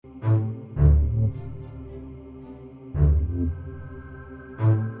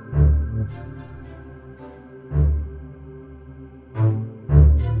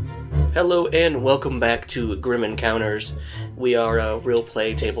Hello and welcome back to Grim Encounters. We are a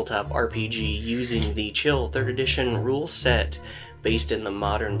real-play tabletop RPG using the Chill 3rd Edition rule set based in the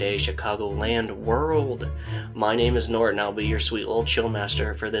modern-day Chicagoland world. My name is Nort and I'll be your sweet little chill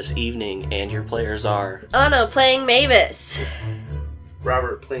master for this evening, and your players are... Anna playing Mavis.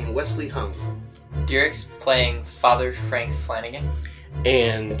 Robert playing Wesley Hung. Derek's playing Father Frank Flanagan.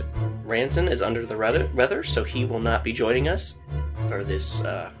 And Ranson is under the weather, so he will not be joining us for this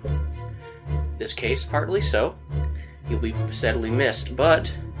case, partly so. He'll be sadly missed,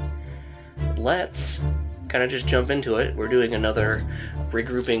 but let's kind of just jump into it. We're doing another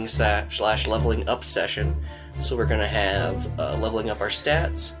regrouping slash leveling up session, so we're going to have leveling up our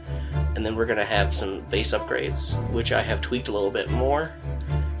stats, and then we're going to have some base upgrades, which I have tweaked a little bit more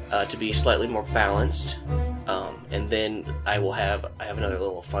to be slightly more balanced. And then I have another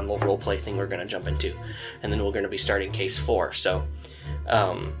little fun little roleplay thing we're going to jump into. And then we're going to be starting case 4. So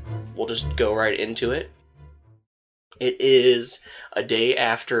we'll just go right into it. It is a day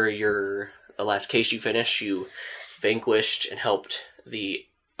after the last case you finished. You vanquished and helped the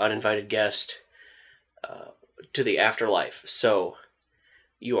uninvited guest to the afterlife. So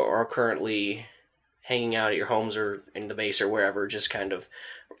you are currently hanging out at your homes or in the base or wherever, just kind of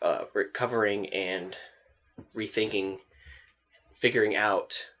recovering and rethinking, figuring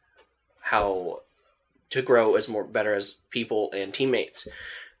out how to grow as better as people and teammates.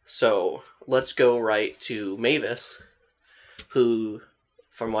 So let's go right to Mavis, who,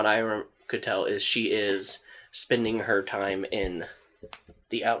 from what I could tell, she is spending her time in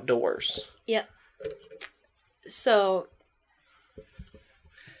the outdoors. Yep. So,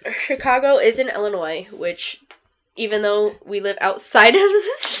 Chicago is in Illinois, which, even though we live outside of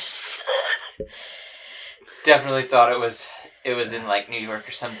this... Definitely thought it was in like New York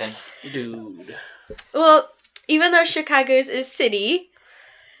or something. Dude. Well, even though Chicago's a city,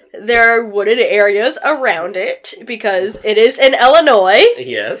 there are wooded areas around it because it is in Illinois.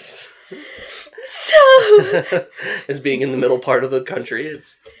 Yes. So... As being in the middle part of the country,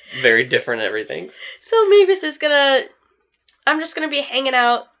 it's very different everything. So Mavis is I'm just gonna be hanging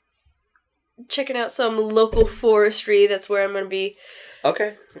out, checking out some local forestry. That's where I'm gonna be...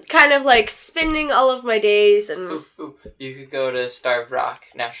 Okay. Kind of like spending all of my days and... Ooh. You could go to Starved Rock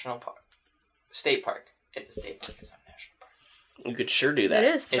National Park. State Park. It's a state park. It's not a national park. You could sure do that.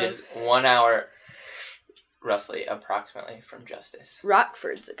 It is. It is 1 hour, roughly, approximately, from Justice.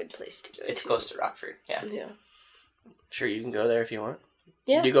 Rockford's a good place to go It's to. close to Rockford, yeah. Yeah. Sure, you can go there if you want.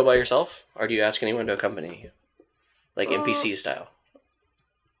 Yeah. Do you go by yourself, or do you ask anyone to accompany you? Like NPC style?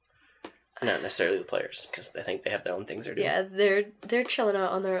 Not necessarily the players, because I think they have their own things they're doing. Yeah, they're chilling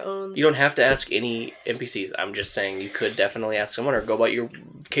out on their own. You don't have to ask any NPCs. I'm just saying you could definitely ask someone, or you're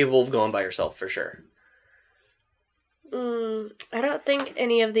capable of going by yourself for sure. I don't think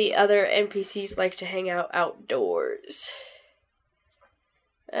any of the other NPCs like to hang out outdoors.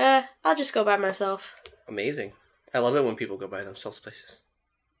 I'll just go by myself. Amazing. I love it when people go by themselves places.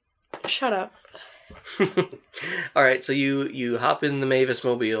 Shut up. Alright, so you hop in the Mavis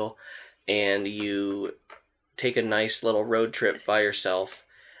Mobile, and you take a nice little road trip by yourself.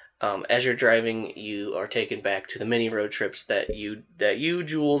 As you're driving, you are taken back to the mini road trips that you,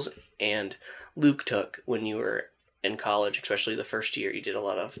 Jules, and Luke took when you were in college, especially the first year. You did a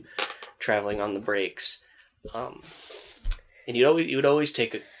lot of traveling on the breaks. And you would always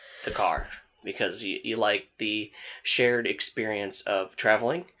take the car because you like the shared experience of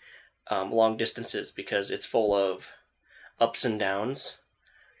traveling long distances, because it's full of ups and downs,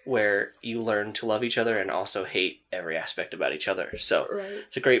 where you learn to love each other and also hate every aspect about each other. So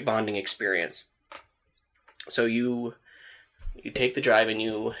It's a great bonding experience. So you take the drive and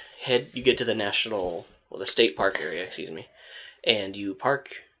you get to the state park area, and you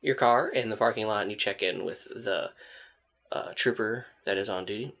park your car in the parking lot and you check in with the trooper that is on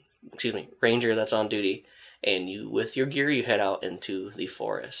duty, ranger that's on duty, and with your gear you head out into the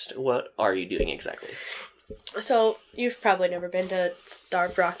forest. What are you doing exactly? So, you've probably never been to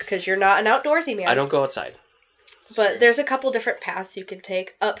Starved Rock because you're not an outdoorsy man. I don't go outside. But there's a couple different paths you can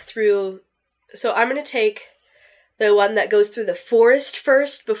take up through... So I'm going to take the one that goes through the forest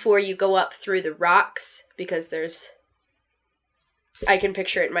first before you go up through the rocks, because I can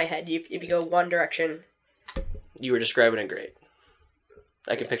picture it in my head. If you go one direction... You were describing it great.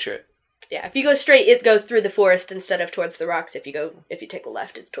 I can picture it. Yeah, if you go straight, it goes through the forest instead of towards the rocks. If you take a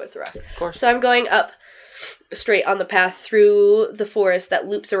left, it's towards the rocks. Of course. So I'm going up straight on the path through the forest that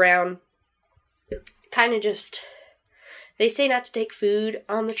loops around. Kind of just... They say not to take food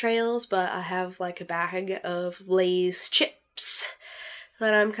on the trails, but I have like a bag of Lay's chips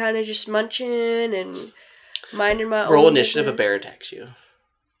that I'm kind of just munching and minding my own Roll initiative, business. a bear attacks you.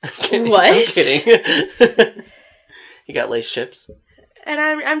 I'm kidding. What? I'm kidding. You got Lay's chips? And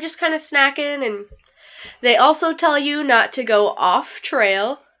I'm just kind of snacking, and they also tell you not to go off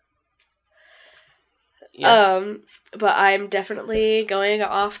trail. Yeah. But I'm definitely going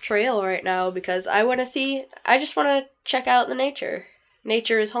off trail right now because I just want to check out the nature.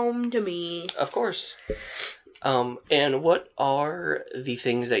 Nature is home to me. Of course. And what are the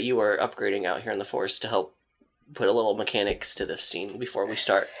things that you are upgrading out here in the forest to help put a little mechanics to this scene before we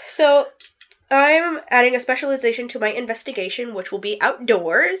start? So, I'm adding a specialization to my investigation, which will be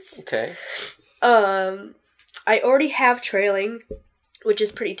outdoors. Okay. I already have trailing, which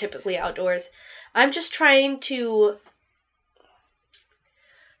is pretty typically outdoors. I'm just trying to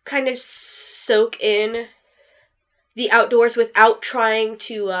kind of soak in the outdoors without trying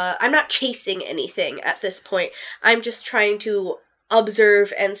to, I'm not chasing anything at this point. I'm just trying to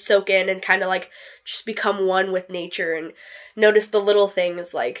observe and soak in and kind of like just become one with nature and notice the little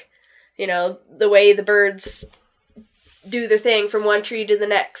things like, you know, the way the birds do their thing from one tree to the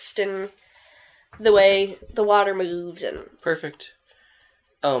next and the way the water moves and... Perfect.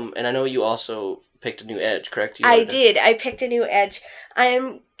 And I know you also picked a new edge, correct? I did. I picked a new edge. I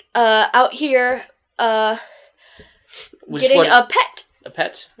am out here getting a pet. A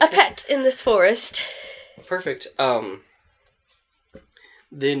pet? A pet in this forest. Perfect.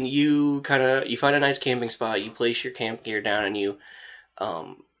 Then you find a nice camping spot, you place your camp gear down, and you,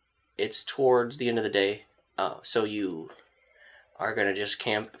 it's towards the end of the day, so you are gonna just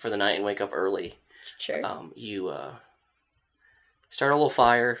camp for the night and wake up early. Sure. You, start a little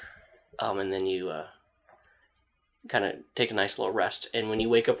fire, and then you, kind of take a nice little rest, and when you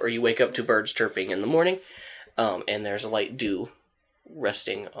wake up to birds chirping in the morning, and there's a light dew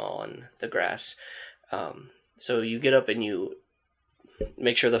resting on the grass. So you get up and you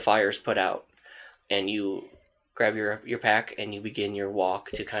make sure the fire's put out, and you grab your pack and you begin your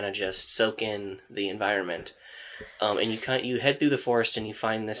walk to kind of just soak in the environment. And you head through the forest and you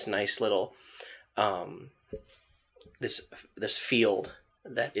find this nice little this field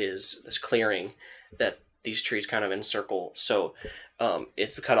that is this clearing that these trees kind of encircle. So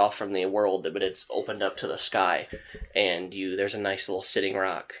it's cut off from the world, but it's opened up to the sky, and there's a nice little sitting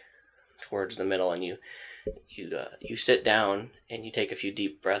rock towards the middle, and you sit down and you take a few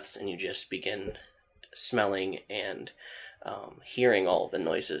deep breaths and you just begin smelling and hearing all the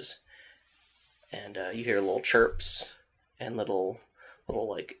noises, and you hear little chirps and little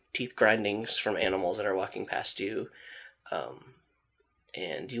like teeth grindings from animals that are walking past you,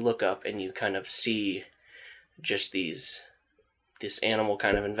 and you look up and you kind of see just this animal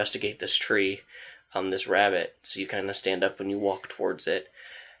kind of investigate this tree, this rabbit. So you kind of stand up and you walk towards it,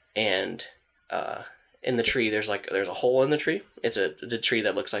 and in the tree there's a hole in the tree. It's a tree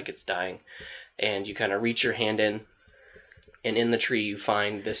that looks like it's dying, and you kind of reach your hand in, and in the tree you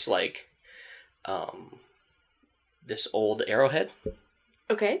find this this old arrowhead.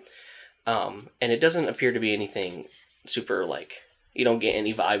 Okay. And it doesn't appear to be anything super, like, you don't get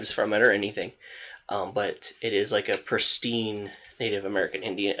any vibes from it or anything. But it is like a pristine Native American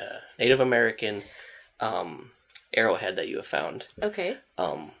arrowhead that you have found. Okay.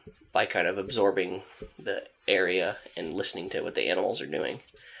 By kind of absorbing the area and listening to what the animals are doing.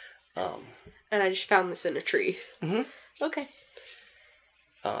 And I just found this in a tree. Mm-hmm. Okay.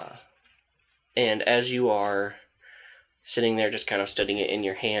 And as you are sitting there just kind of studying it in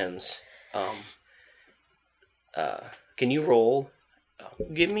your hands, can you roll?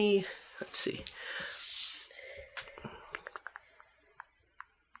 Give me, let's see.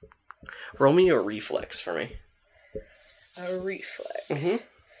 Roll me a reflex for me. A reflex. Mm-hmm.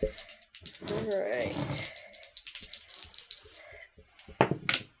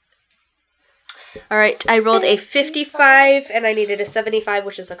 Alright, I rolled a 55 and I needed a 75,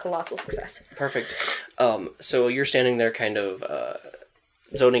 which is a colossal success. Perfect. So you're standing there kind of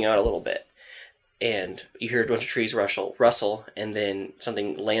zoning out a little bit, and you hear a bunch of trees rustle, and then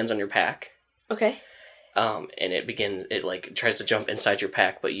something lands on your pack. Okay. And it tries to jump inside your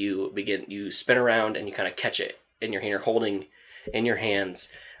pack, but you spin around and you kind of catch it in your hand. You're holding in your hands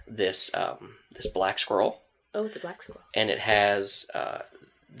this black squirrel. Oh, it's a black squirrel. And it has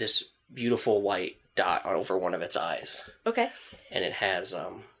this beautiful white dot over one of its eyes. Okay. And it has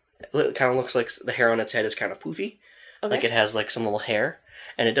it kind of looks like the hair on its head is kind of poofy. Okay. Like it has like some little hair,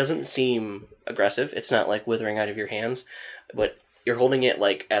 and it doesn't seem aggressive. It's not like withering out of your hands, but you're holding it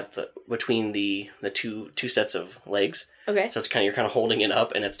like between the two sets of legs. Okay. So you're kind of holding it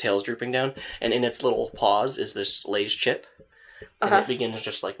up, and its tail's drooping down, and in its little paws is this Lay's chip, and it begins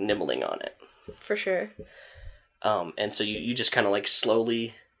just like nibbling on it. For sure. And so you just kind of like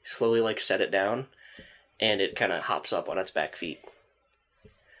slowly like set it down, and it kind of hops up on its back feet.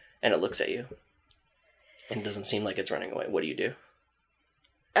 and it looks at you. And doesn't seem like it's running away. What do you do?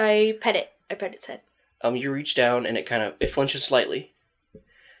 I pet it. I pet its head. You reach down and it flinches slightly,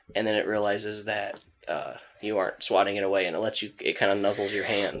 and then it realizes that you aren't swatting it away, and it kind of nuzzles your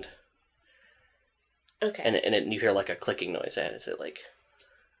hand. Okay. And you hear like a clicking noise as it like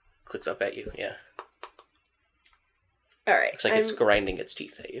clicks up at you. Yeah. All right. Looks like it's grinding its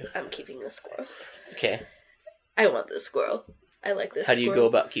teeth at you. I'm keeping this squirrel. Okay. I want this squirrel. I like this. How do you go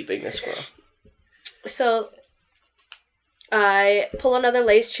about keeping this squirrel? So, I pull another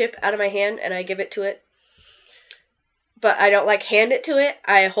lace chip out of my hand and I give it to it. But I don't hand it to it.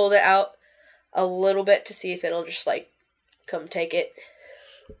 I hold it out a little bit to see if it'll just come take it.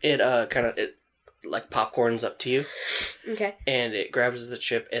 It popcorns up to you. Okay. And it grabs the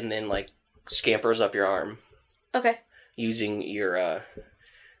chip and then scampers up your arm. Okay. Using your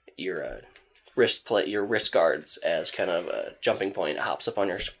wrist guards as kind of a jumping point. It hops up on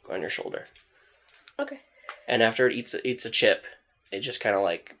your shoulder. Okay. And after it eats a chip, it just kind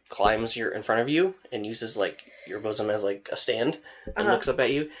of climbs in front of you and uses your bosom as a stand and looks up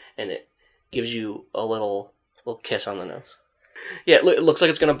at you, and it gives you a little kiss on the nose. Yeah, it looks like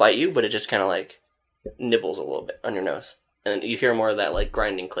it's gonna bite you, but it just kind of nibbles a little bit on your nose, and you hear more of that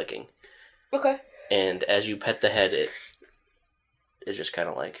grinding clicking. Okay. And as you pet the head, it just kind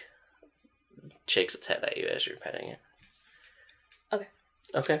of shakes its head at you as you're petting it. Okay.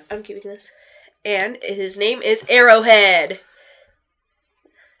 Okay. I'm keeping this. And his name is Arrowhead.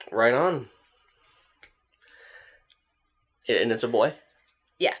 Right on. And it's a boy?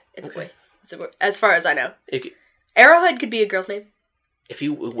 Yeah, it's a boy. It's a boy. As far as I know. Arrowhead could be a girl's name.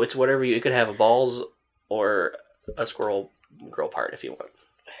 It's whatever you could have a balls or a squirrel girl part if you want.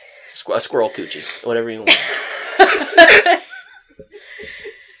 A squirrel coochie. Whatever you want.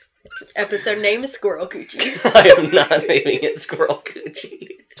 Episode name is Squirrel Coochie. I am not naming it Squirrel Coochie.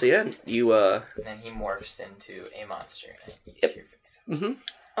 So yeah, you Then he morphs into a monster and eats your face. Mm-hmm.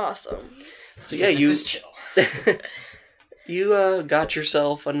 Awesome. So yeah, this is chill. You got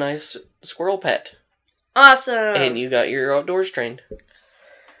yourself a nice squirrel pet. Awesome. And you got your outdoors trained.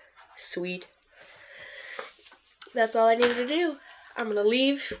 Sweet. That's all I needed to do. I'm gonna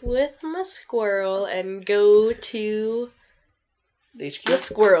leave with my squirrel and go to The HQ? the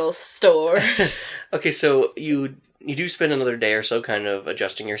squirrel store. Okay, so you do spend another day or so kind of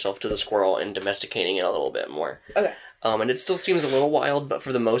adjusting yourself to the squirrel and domesticating it a little bit more. Okay. And it still seems a little wild, but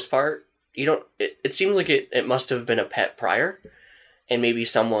for the most part, you don't. It seems like it must have been a pet prior, and maybe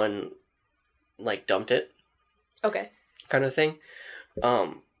someone dumped it, Okay. kind of thing.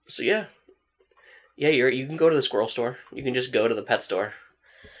 So yeah, you can go to the squirrel store. You can just go to the pet store,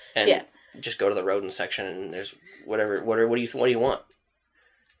 and just go to the rodent section, and there's what do you want?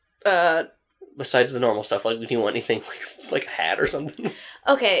 Besides the normal stuff, do you want anything like a hat or something?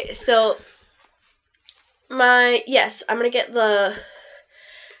 Okay, so I'm gonna get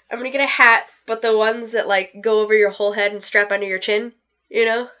a hat, but the ones that go over your whole head and strap under your chin, you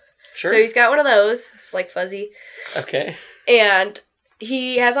know? Sure. So he's got one of those. It's fuzzy. Okay. And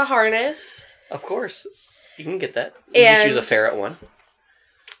he has a harness. Of course. You can get that. You just use a ferret one.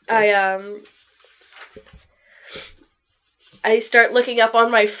 I start looking up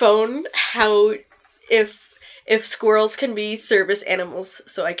on my phone how if squirrels can be service animals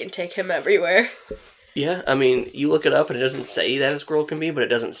so I can take him everywhere. Yeah, I mean, you look it up and it doesn't say that a squirrel can be, but it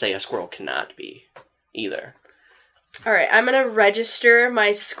doesn't say a squirrel cannot be either. Alright, I'm gonna register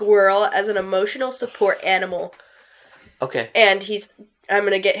my squirrel as an emotional support animal. Okay. And I'm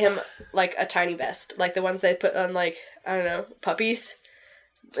gonna get him a tiny vest, the ones they put on I don't know, puppies.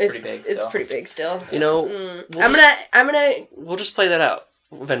 It's pretty big still. You know, We'll just play that out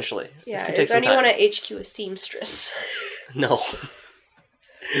eventually. Yeah, It is anyone at HQ a seamstress? No.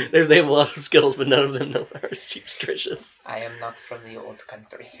 They have a lot of skills, but none of them are seamstresses. I am not from the old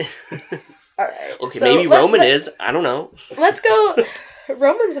country. Alright. Okay, so maybe Roman is. I don't know. Let's go.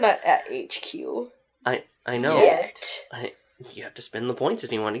 Roman's not at HQ. I know. Yet. You have to spend the points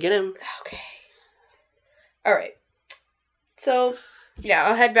if you want to get him. Okay. Alright. So, yeah,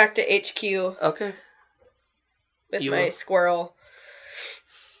 I'll head back to HQ. Okay. With my squirrel.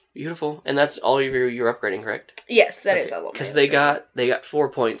 Beautiful. And that's all you're upgrading, correct? Yes, that is all. Because they got 4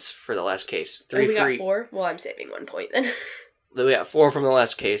 points for the last case. 3 we for got 4? Well, I'm saving 1 point then. We got 4 from the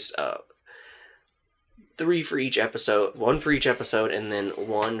last case. 3 for each episode. 1 for each episode, and then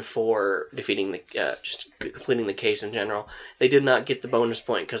 1 for defeating just completing the case in general. They did not get the bonus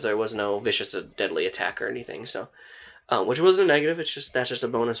point because there was no vicious or deadly attack or anything. So, which wasn't a negative. That's just a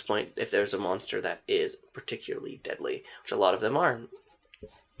bonus point if there's a monster that is particularly deadly, which a lot of them are.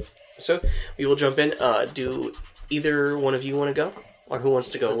 So we will jump in. Do either one of you want to go, Or who wants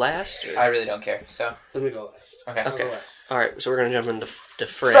to go last? Or... I really don't care. So Let me go last. okay. I'll Okay. go last. All right, so we're gonna jump into to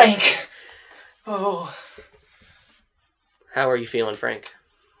Frank. Frank. Oh, How are you feeling, Frank?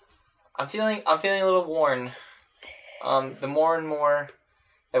 I'm feeling a little worn. The more and more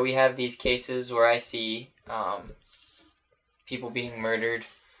that we have these cases where I see people being murdered,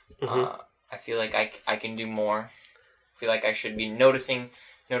 Mhm. I feel like I can do more. I feel like I should be noticing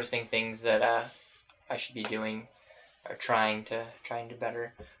things that I should be doing or trying to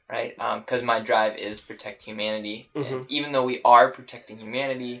better, right? Because my drive is protect humanity, and even though we are protecting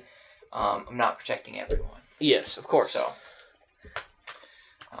humanity, I'm not protecting everyone. Yes, of course. So,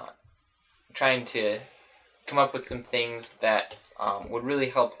 trying to come up with some things that would really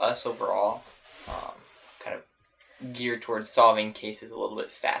help us overall, kind of geared towards solving cases a little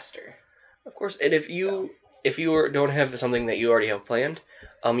bit faster. Of course, and if you don't have something that you already have planned,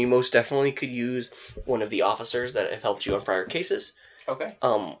 you most definitely could use one of the officers that have helped you on prior cases. Okay.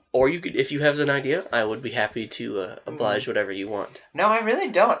 Or you could, if you have an idea, I would be happy to oblige whatever you want. No, I really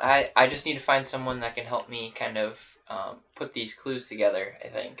don't. I just need to find someone that can help me kind of put these clues together, I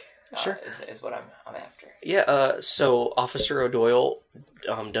think. Sure. Is what I'm after. Yeah. So Officer O'Doyle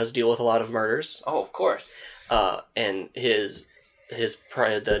does deal with a lot of murders. Oh, of course. And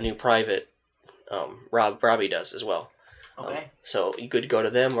the new private Robbie does as well. Okay. So you could go to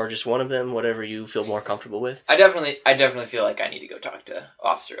them or just one of them, whatever you feel more comfortable with. I definitely feel like I need to go talk to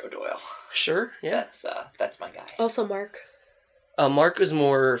Officer O'Doyle. Sure. Yeah. That's my guy. Also, Mark. Mark is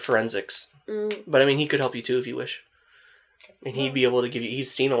more forensics, but I mean he could help you too if you wish. And he'd be able to give you.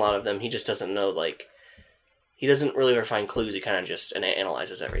 He's seen a lot of them. He just doesn't know he doesn't really find clues. He kind of just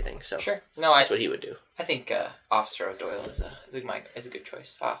analyzes everything. So Sure. No, that's what he would do. I think Officer O'Doyle is a good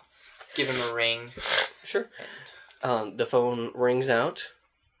choice. Give him a ring. Sure. The phone rings out,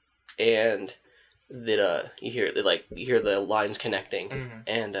 and that you hear the lines connecting,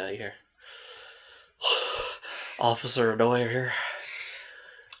 and you hear Officer O'Doyle here.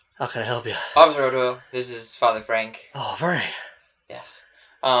 How can I help you? Officer O'Doyle, this is Father Frank. Oh, Frank. Yeah.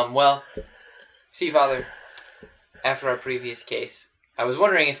 Well, see, Father, after our previous case, I was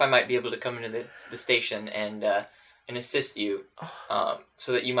wondering if I might be able to come into the station and assist you,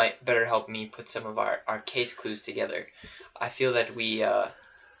 so that you might better help me put some of our case clues together. I feel that we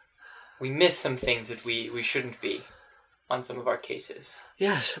miss some things that we shouldn't be on some of our cases.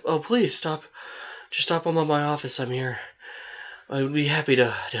 Yes. Oh, please stop. Just stop on by my office. I'm here. I would be happy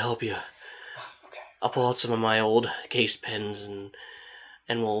to help you. Okay. I'll pull out some of my old case pens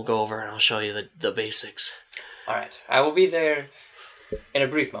and we'll go over and I'll show you the basics. All right. I will be there in a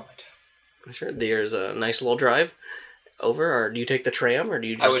brief moment. Sure. There's a nice little drive over, or do you take the tram, or do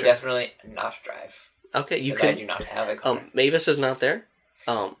you just... I would definitely not drive. Okay, you can. can... I do not have a car. Mavis is not there.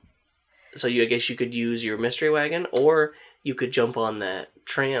 So I guess you could use your mystery wagon, or you could jump on that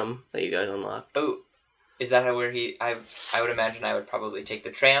tram that you guys unlocked. Oh, is that where I would imagine I would probably take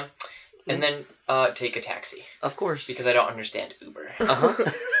the tram, and then take a taxi. Of course. Because I don't understand Uber.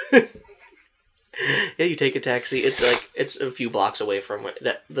 Uh-huh. Yeah, you take a taxi. It's a few blocks away from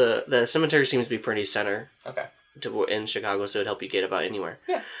it. The cemetery seems to be pretty center. Okay. In Chicago, so it'd help you get about anywhere.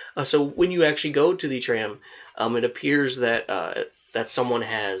 Yeah. So when you actually go to the tram, it appears that someone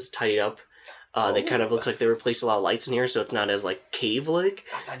has tidied up. They kind of looks like they replaced a lot of lights in here, so it's not as cave-like.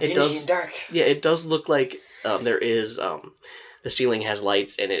 That's not dingy and dark. Yeah, it does look like there is the ceiling has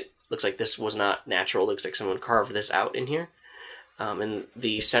lights, and it looks like this was not natural. It looks like someone carved this out in here. And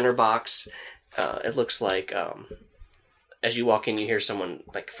the center box, it looks like as you walk in, you hear someone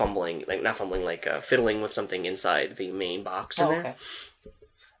fumbling, fiddling with something inside the main box in there. Okay.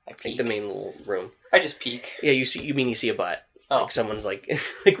 I peek. The main little room. I just peek. Yeah, you see a butt. Oh. Someone's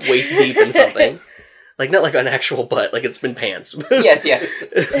waist deep in something. Not like an actual butt, it's been pants. Yes.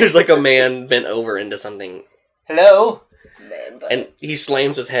 There's a man bent over into something. Hello? Man, but... And he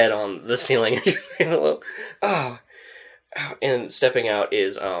slams his head on the ceiling and just saying hello. Oh. And stepping out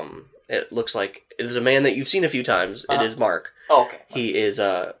is it looks like it is a man that you've seen a few times. It is Mark. Oh, okay. He is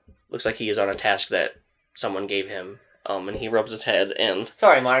looks like he is on a task that someone gave him. And he rubs his head and...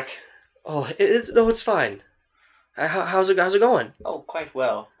 Sorry, Mark. Oh, it's fine. How's it going? Oh, quite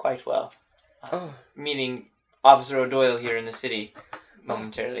well. Oh. Meeting Officer O'Doyle here in the city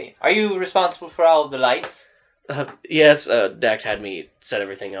momentarily. Are you responsible for all of the lights? Yes, Dax had me set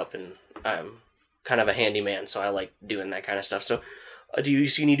everything up, and I'm kind of a handyman, so I like doing that kind of stuff. So, do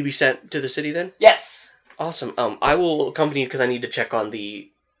you need to be sent to the city then? Yes. Awesome. I will accompany you because I need to check on the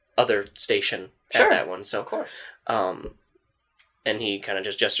other station Sure. at that one. So, Of course. And he kind of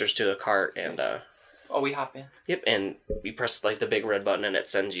just gestures to a cart, and we hop in. yep, and you press the big red button, and it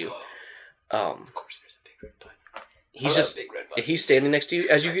sends you. Of course, there's a big red button. he's I love just big red buttons. he's standing next to you.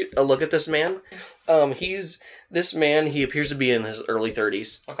 As you get a look at this man, he appears to be in his early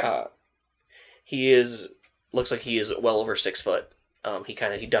 30s. Okay. He looks like he is well over 6 foot.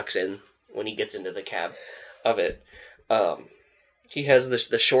 He ducks in when he gets into the cab of it. He has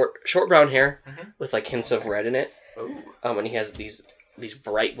the short brown hair Mhm. with like hints of red in it. Ooh. And he has these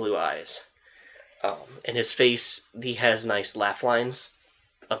bright blue eyes. And his face, he has nice laugh lines.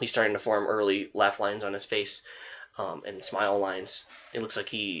 He's starting to form early laugh lines on his face, and smile lines. It looks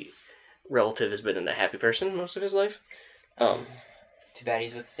like relative has been a happy person most of his life. Too bad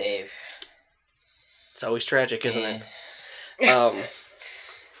he's with Save. It's always tragic, isn't Eh. it?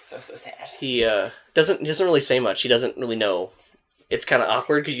 So sad. He doesn't really say much. He doesn't really know. It's kind of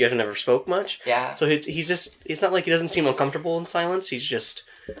awkward because you guys never spoke much. Yeah. So it's not like he doesn't seem uncomfortable in silence. He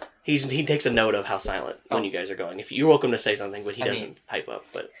takes a note of how silent when you guys are going. If you're welcome to say something, but he doesn't pipe up.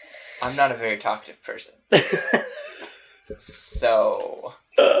 But I'm not a very talkative person. So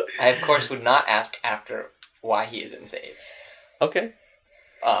I of course would not ask after why he is in Save. okay.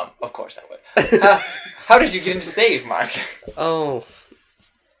 Of course I would. How did you get into Save, Mark? Oh.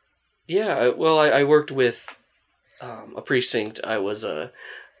 Yeah, well, I worked with a precinct. I was a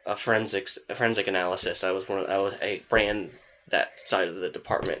forensic analysis. I ran that side of the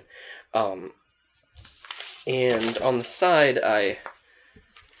department. And on the side, I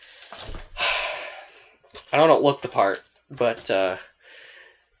don't look the part, but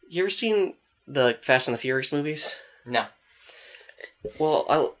you ever seen the Fast and the Furious movies? No.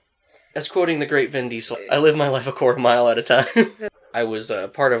 Well, as quoting the great Vin Diesel, I live my life a quarter mile at a time. I was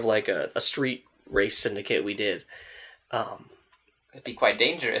part of like a street race syndicate we did. It'd be quite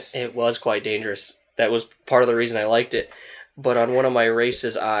dangerous. It was quite dangerous. That was part of the reason I liked it. But on one of my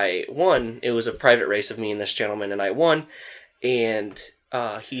races, I won. It was a private race of me and this gentleman, and I won. And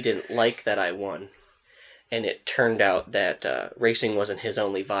he didn't like that I won. And it turned out that racing wasn't his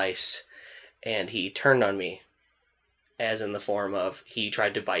only vice. And he turned on me, as in the form of he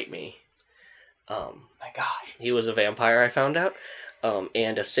tried to bite me. My God. He was a vampire, I found out.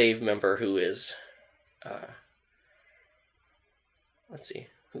 And a Save member who is... let's see.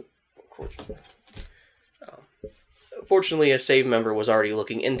 Fortunately, a Save member was already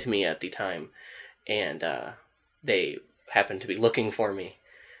looking into me at the time, and they happened to be looking for me,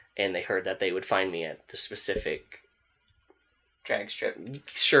 and they heard that they would find me at the specific... Drag strip.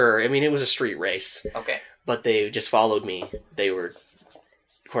 Sure, I mean, it was a street race, Okay. but they just followed me. They were,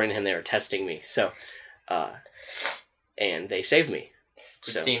 according to him, they were testing me, so, and they saved me.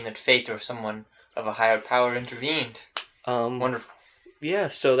 It would seem that fate or someone of a higher power intervened. Wonderful. Yeah,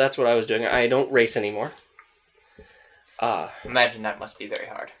 so that's what I was doing. I don't race anymore. Imagine that must be very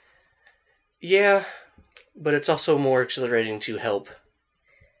hard. Yeah, but it's also more exhilarating to help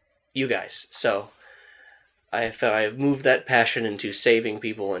you guys. So I've moved that passion into saving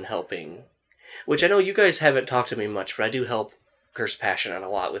people and helping, which I know you guys haven't talked to me much, but I do help Curse Passion out a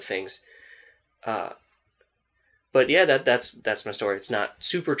lot with things. But yeah, that's my story. It's not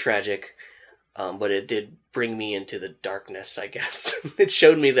super tragic, but it did bring me into the darkness, I guess. It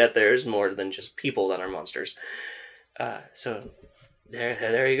showed me that there's more than just people that are monsters. So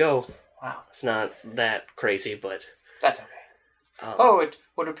there you go. Wow. It's not that crazy, but... That's okay. It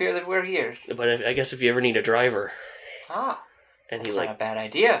would appear that we're here. But I guess if you ever need a driver... Ah. And That's he, not a bad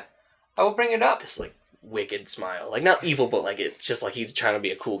idea. I will bring it up. this, wicked smile. Not evil, but, it's just like he's trying to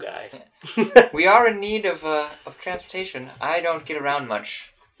be a cool guy. We are in need of transportation. I don't get around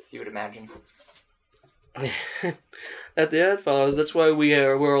much, as you would imagine. That's why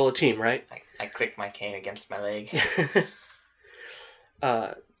we're all a team, right? I click my cane against my leg.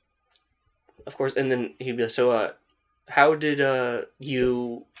 Of course, and then he'd be like, so, how did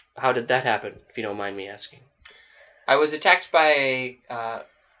that happen, if you don't mind me asking? I was attacked by a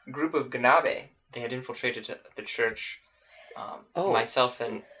group of Ganabe. They had infiltrated the church. Myself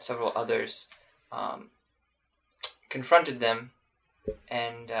and several others confronted them,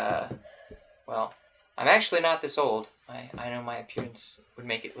 and, I'm actually not this old. I know my appearance would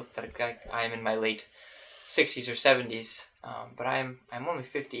make it look like I am in my late 60s or 70s, but I'm only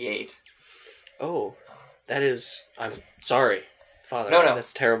 58. Oh, I'm sorry, Father. No.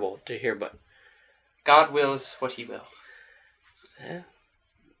 That's terrible to hear, but... God wills what he will. Yeah.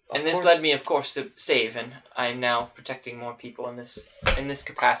 And this led me, of course, to Save, and I am now protecting more people in this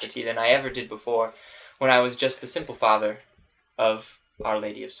capacity than I ever did before, when I was just the simple father of Our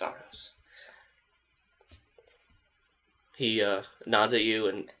Lady of Sorrows. He nods at you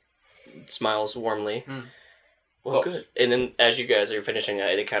and smiles warmly. Well, good. And then as you guys are finishing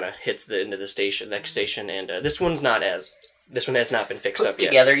it kind of hits the end of the next station, and this one's not as This one has not been fixed up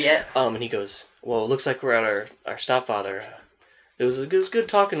together yet. And he goes, well, it looks like we're at our stepfather. It was good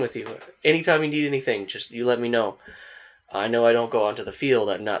talking with you. Anytime you need anything, just you let me know. I know I don't go onto the field.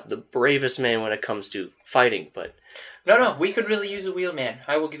 I'm not the bravest man when it comes to fighting, but... No, we could really use a wheelman.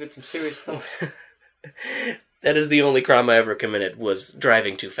 I will give it some serious thought. That is the only crime I ever committed, was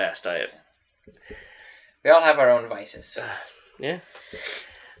driving too fast. We all have our own vices. Yeah.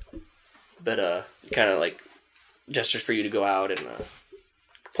 But, kind of, like, gestures for you to go out and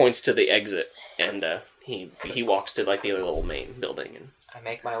points to the exit, and he walks to, like, the other little main building. And I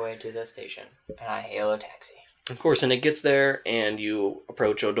make my way to the station, and I hail a taxi. of course, and it gets there, and you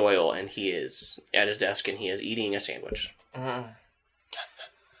approach O'Doyle, and he is at his desk, and he is eating a sandwich. Mm.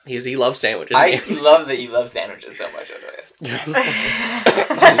 He loves sandwiches. I love that you love sandwiches so much, O'Doyle.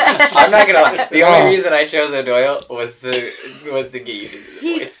 I'm not gonna lie. The only reason I chose O'Doyle was to get you to do the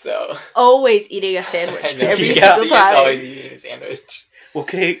He's voice, so... always eating a sandwich I know. every Yeah. single He's time. always eating a sandwich.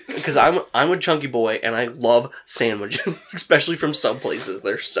 Okay, because I'm a chunky boy, and I love sandwiches, especially from some places.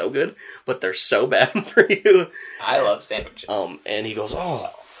 They're so good, but they're so bad for you. I love sandwiches. And he goes,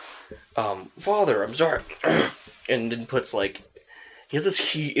 Father, I'm sorry. And then puts, like, he has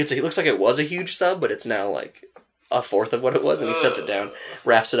this it looks like it was a huge sub, but it's now, like, a fourth of what it was, and he sets it down,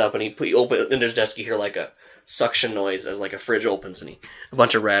 wraps it up, and he open in his desk, you hear, like, a suction noise as, like, a fridge opens, and a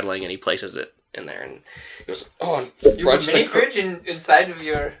bunch of rattling, and he places it in there, and he goes, you have a mini fridge inside of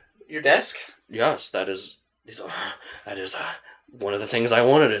your desk? Yes, that is one of the things I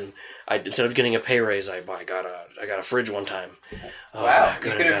wanted, and instead of getting a pay raise, I got a fridge one time. Oh, Wow,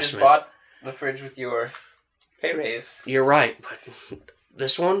 good you could have just investment. bought the fridge with your pay raise. You're right, but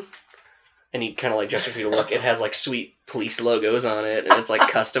this one, and he kind of like gestures for you to look. It has like sweet police logos on it, and it's like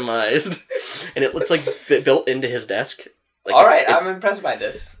customized, and it looks like built into his desk. Like, All right, I'm impressed by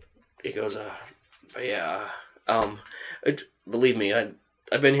this. He goes, yeah, believe me,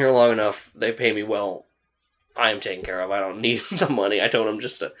 I've been here long enough. They pay me well. I am taken care of. I don't need the money. I told him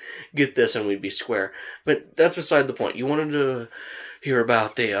just to get this and we'd be square. But that's beside the point. You wanted to hear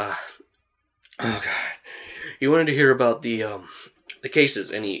about the, You wanted to hear about the cases,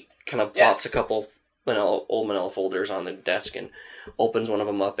 and he kind of pops a couple old manila folders on the desk and opens one of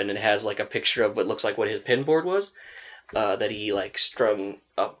them up, and it has like a picture of what looks like what his pin board was, that he like strung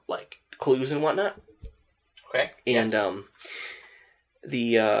up like clues and whatnot. Okay. And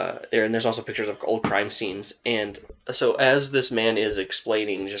there's also pictures of old crime scenes, and so as this man is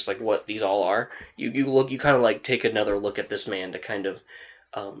explaining just like what these all are, you kind of like take another look at this man to kind of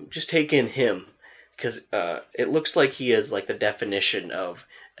just take in him, because it looks like he is like the definition of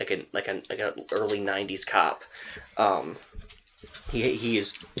like an early 90s cop.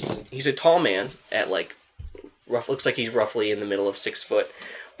 He's a tall man at like looks like he's roughly in the middle of 6 foot,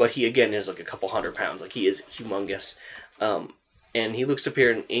 but he again is like a couple 100 pounds. Like he is humongous. And he looks up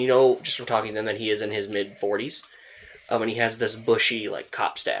here, and you know, just from talking to him, that he is in his mid-40s. And he has this bushy, like,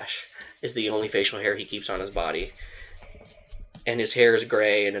 cop stash. Is the only facial hair he keeps on his body. And his hair is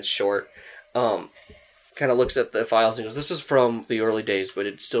gray, and it's short. Kind of looks at the files and goes, this is from the early days, but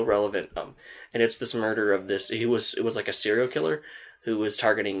it's still relevant. And it's this murder of this... It was like a serial killer who was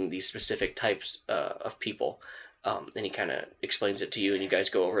targeting these specific types of people. And he kind of explains it to you, and you guys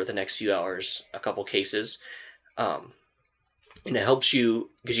go over the next few hours a couple cases. And it helps you,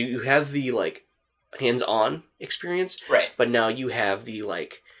 because you have the, like, hands-on experience. Right. But now you have the,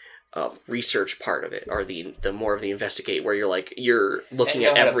 like, research part of it, or the more of the investigate, where you're looking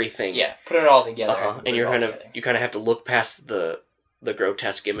at everything. Put it all together. And you kind of have to look past the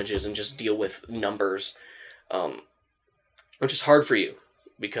grotesque images and just deal with numbers, which is hard for you,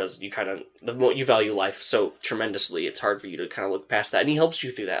 because you you value life so tremendously, it's hard for you to kind of look past that. And he helps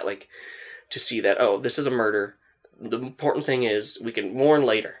you through that, like, to see that, oh, this is a murder. The important thing is, we can mourn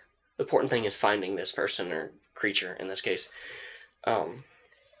later. The important thing is finding this person, or creature in this case. And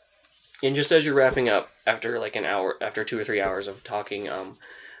just as you're wrapping up, after like an hour, after 2 or 3 hours of talking,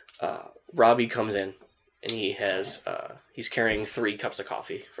 Robbie comes in, and he's carrying 3 cups of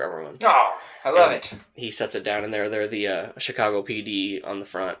coffee for everyone. Oh, I love it. He sets it down, and they're the Chicago PD on the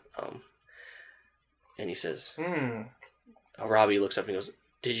front. And he says, Robbie looks up and goes,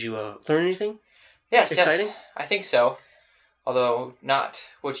 did you learn anything? Yes, exciting? Yes, I think so. Although not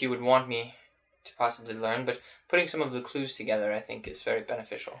what you would want me to possibly learn, but putting some of the clues together I think is very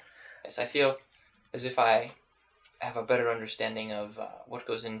beneficial. Yes, I feel as if I have a better understanding of what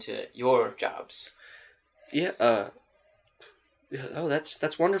goes into your jobs. Yeah, oh,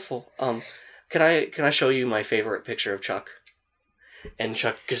 that's wonderful. Can I show you my favorite picture of Chuck? And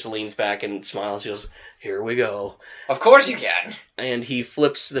Chuck just leans back and smiles. He goes, here we go. Of course you can. And he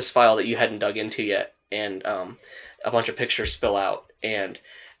flips this file that you hadn't dug into yet, and a bunch of pictures spill out, and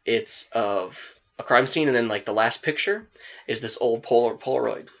it's of a crime scene, and then like the last picture is this old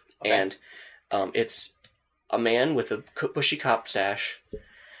Polaroid, Okay. and it's a man with a bushy cop stash,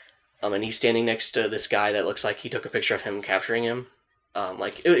 and he's standing next to this guy that looks like he took a picture of him capturing him,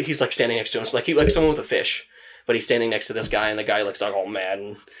 like he's like standing next to him, so like someone with a fish, but he's standing next to this guy, and the guy looks like all mad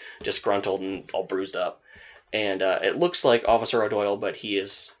and disgruntled and all bruised up, and it looks like Officer O'Doyle, but he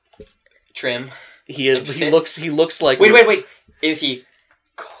is Trim. he looks like Wait. Is he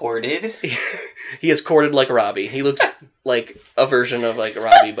corded? he is corded like Robbie. He looks like a version of like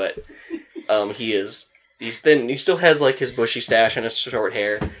Robbie, but he's thin. He still has like his bushy stash and his short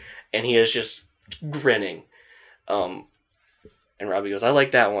hair, and he is just grinning. And Robbie goes, "I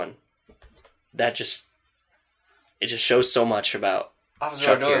like that one." It just shows so much about Officer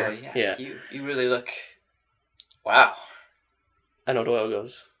Chuck O'Doyle, here. yes. Yeah. You really look... Wow. I know Doyle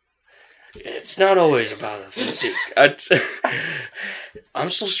goes, "It's not always about the physique. I'm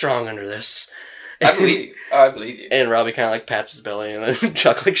still strong under this." I believe you. Oh, I believe you. And Robbie kind of like pats his belly, and then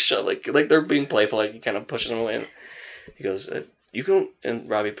Chuck like they're being playful. Like he kind of pushes him away. And he goes, "You can." And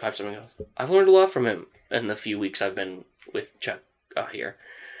Robbie pipes him and goes, "I've learned a lot from him in the few weeks I've been with Chuck here.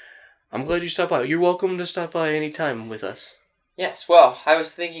 I'm glad you stopped by. You're welcome to stop by any time with us." Yes, well, I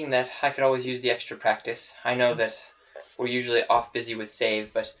was thinking that I could always use the extra practice. I know that we're usually off busy with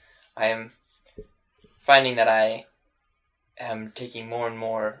save, but I am finding that I am taking more and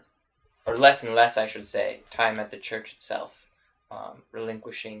more, or less and less, I should say, time at the church itself,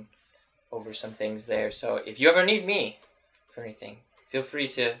 relinquishing over some things there. So if you ever need me for anything, feel free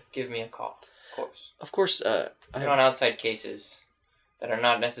to give me a call, of course. Of course, Even on outside cases that are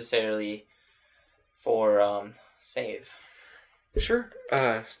not necessarily for save. Sure.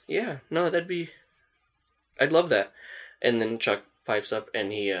 Yeah. No, I'd love that. And then Chuck pipes up,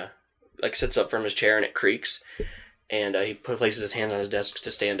 and he like sits up from his chair, and it creaks, and he places his hands on his desk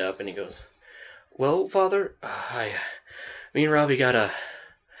to stand up, and he goes, "Well, Father, me and Robbie gotta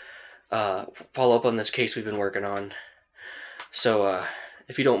follow up on this case we've been working on. So,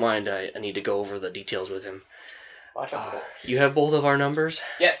 if you don't mind, I need to go over the details with him. Watch out for that. You have both of our numbers?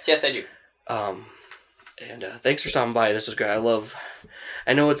 Yes, I do. And thanks for stopping by. This was great.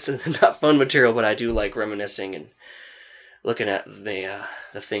 I know it's not fun material, but I do like reminiscing and looking at the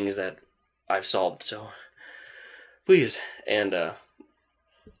things that I've solved. So please." And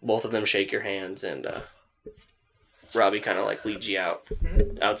both of them shake your hands, and Robbie kind of like leads you out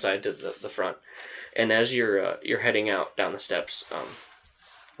outside to the front. And as you're heading out down the steps,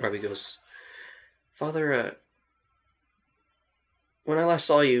 Robbie goes, "Father, when I last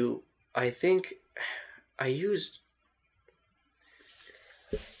saw you, I think I used...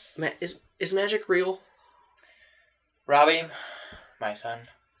 Is magic real?" Robbie, my son,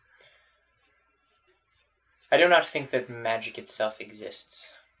 I do not think that magic itself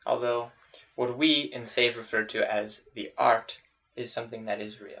exists, although what we in Save refer to as the art is something that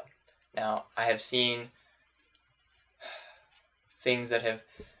is real. Now, I have seen things that have,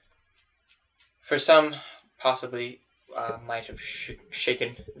 for some, possibly might have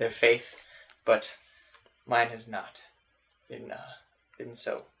shaken their faith, but mine has not been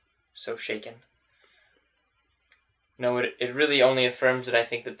so shaken. No, it really only affirms that I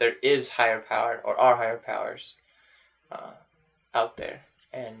think that there is higher power, or are higher powers, out there,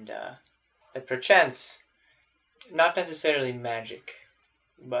 and that perchance, not necessarily magic,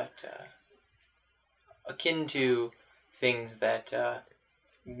 but akin to things that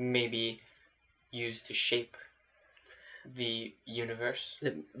may be used to shape the universe.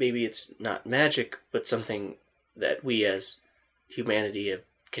 That maybe it's not magic, but something that we as humanity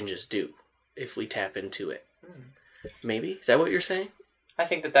can just do if we tap into it. Maybe? Is that what you're saying? I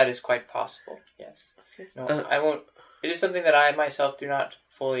think that is quite possible, yes. Okay. No, I won't... It is something that I myself do not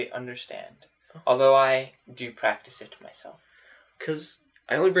fully understand, although I do practice it myself. Because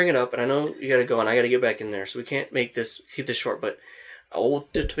I only bring it up, and I know you gotta go, and I gotta get back in there, so we can't keep this short, but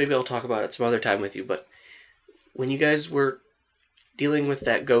maybe I'll talk about it some other time with you. But when you guys were dealing with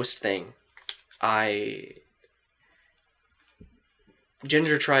that ghost thing,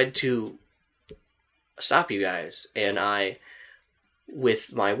 Ginger tried to stop you guys, and I,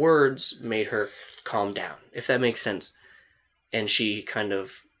 with my words, made her calm down, if that makes sense. And she kind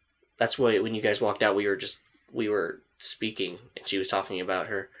of, that's why when you guys walked out, we were speaking, and she was talking about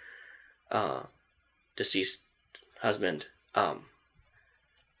her deceased husband. I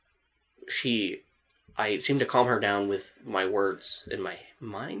seemed to calm her down with my words in my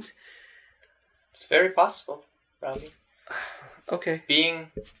mind. It's very possible, Robbie. Okay.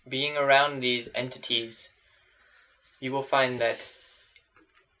 Being around these entities, you will find that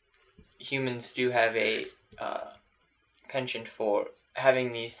humans do have a penchant for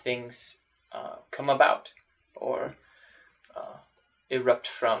having these things come about or erupt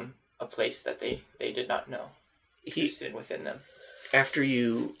from a place that they did not know existed within them. After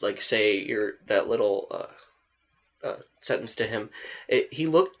you say that little sentence to him, he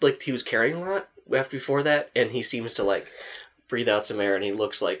looked like he was carrying a lot after before that, and he seems to breathe out some air, and he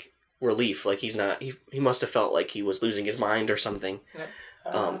looks like relief, like he's not. He must have felt like he was losing his mind or something.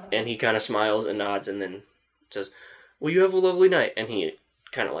 And he kind of smiles and nods, and then says, "Well, you have a lovely night," and he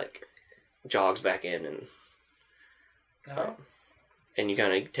kind of jogs back in, and and you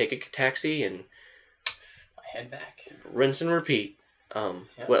kind of take a taxi and I head back. Rinse and repeat. Well,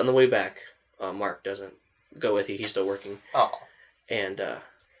 on the way back, Mark doesn't go with you. He's still working. Oh. And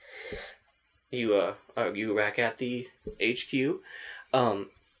you back at the HQ.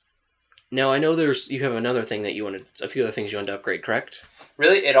 Now I know you have another thing that a few other things you want to upgrade, correct?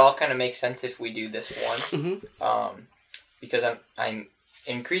 Really, it all kind of makes sense if we do this one. Mm-hmm. Because I'm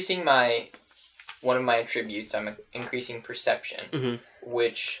increasing one of my attributes. I'm increasing perception, mm-hmm.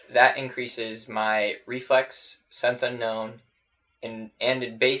 which that increases my reflex, sense unknown, and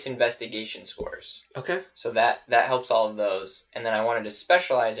base investigation scores. Okay. So that helps all of those. And then I wanted to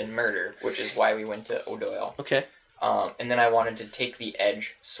specialize in murder, which is why we went to O'Doyle. Okay. And then I wanted to take the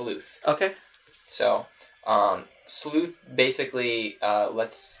edge sleuth. Okay. So, sleuth basically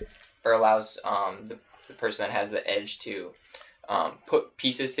allows the person that has the edge to put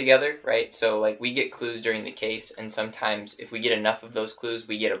pieces together, right? So, we get clues during the case, and sometimes if we get enough of those clues,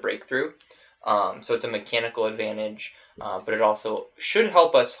 we get a breakthrough. So it's a mechanical advantage, but it also should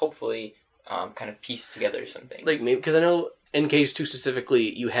help us, hopefully, kind of piece together some things. Maybe, because I know in case 2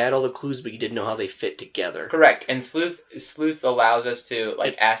 specifically, you had all the clues, but you didn't know how they fit together. Correct. And sleuth allows us to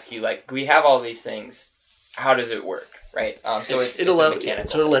ask you we have all these things, how does it work, right? So it's a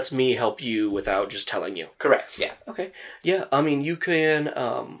mechanical. So it lets me help you without just telling you. Correct. Yeah. Okay. Yeah. I mean, you can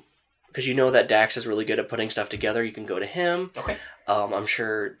because you know that Dax is really good at putting stuff together. You can go to him. Okay. I'm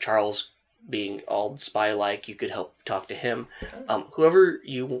sure Charles, being all spy-like, you could help talk to him. Whoever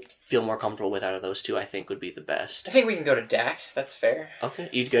you feel more comfortable with out of those two, I think would be the best. I think we can go to Dax. That's fair. Okay.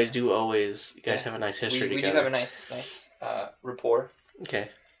 You guys have a nice history together. We do have a nice rapport. Okay.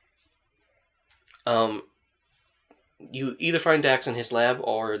 You either find Dax in his lab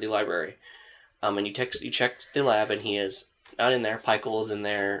or the library. And you check the lab, and he is not in there. Pikel's in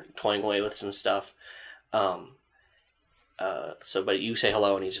there toying away with some stuff. But you say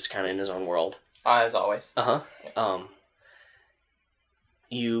hello, and he's just kind of in his own world. As always. Yeah.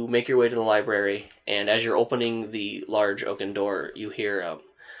 You make your way to the library, and as you're opening the large oaken door, you hear,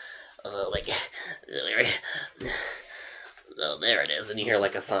 oh, there it is, and you hear, a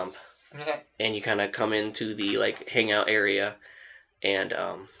thump. Okay. And you kind of come into the, hangout area, and,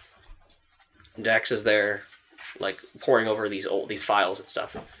 Dax is there, poring over these files and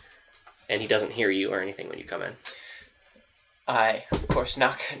stuff. And he doesn't hear you or anything when you come in. I, of course,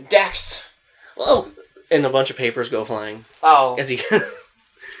 knock. Dax! Whoa! And a bunch of papers go flying. Oh. As he...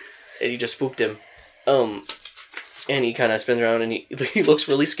 and you just spooked him. And he kind of spins around and he looks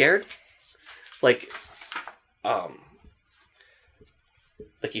really scared. Like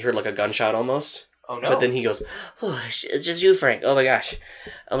he heard a gunshot almost. Oh no. But then he goes, "Oh, it's just you, Frank. Oh my gosh.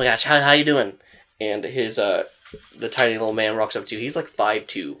 How you doing?" And his the tiny little man walks up to you. He's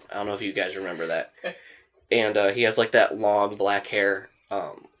 5'2". I don't know if you guys remember that. And he has that long black hair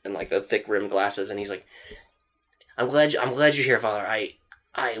and the thick rimmed glasses, and he's like, I'm glad you're here, Father.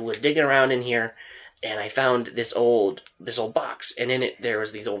 I was digging around in here, and I found this old box, and in it there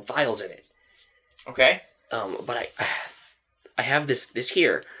was these old files in it. Okay. But I have this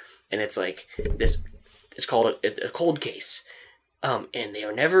here, and it's this. It's called a cold case, and they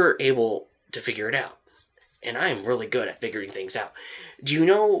are never able to figure it out, and I'm really good at figuring things out. Do you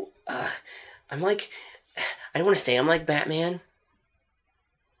know? I'm I don't want to say I'm like Batman,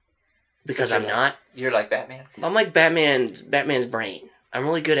 because I'm not. You're like Batman. I'm like Batman's brain. I'm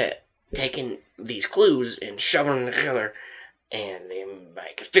really good at taking these clues and shoving them together, and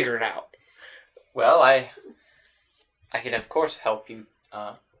I can figure it out. Well, I can of course help you.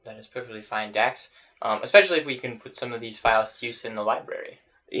 That is perfectly fine, Dax. Especially if we can put some of these files to use in the library.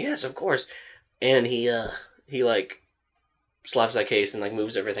 Yes, of course. And he slaps that case and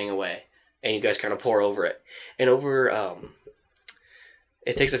moves everything away. And you guys kind of pour over it. And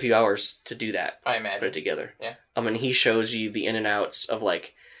it takes a few hours to do that. I imagine. Put it together. Yeah. And he shows you the in and outs of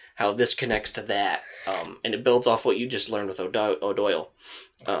how this connects to that. And it builds off what you just learned with O'Doyle.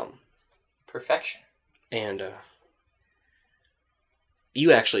 Perfection. And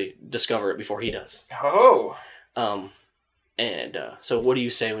you actually discover it before he does. Oh. And so what do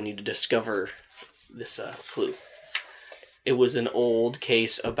you say when you discover this clue? It was an old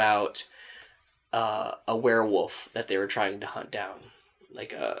case about a werewolf that they were trying to hunt down.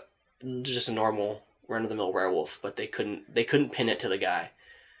 Like just a normal run-of-the-mill werewolf, but they couldn't pin it to the guy.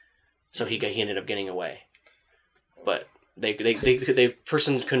 So he ended up getting away. But the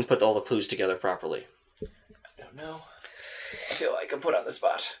person couldn't put all the clues together properly. I don't know. I feel like I'm put on the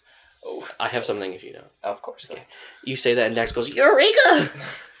spot. Oh, I have something if you know. of course. Okay. You say that and Dax goes, Eureka!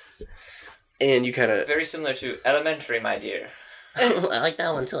 And you kind of... Very similar to Elementary, my dear. I like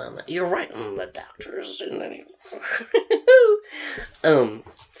that one too. You're right. The doctors and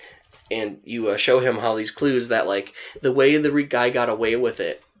and you show him how these clues that like the way the guy got away with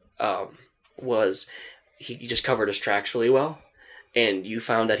it was he just covered his tracks really well, and you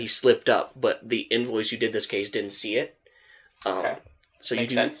found that he slipped up, but the invoice you did this case didn't see it. Okay. So Makes you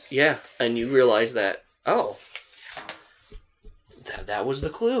do, sense. yeah, and you realize that that was the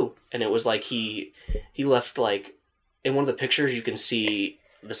clue, and it was like he left like in one of the pictures you can see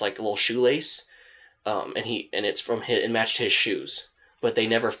this like little shoelace, and it's from his, it matched his shoes, but they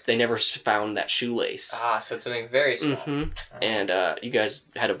never found that shoelace. So it's something very small. Mm-hmm. And you guys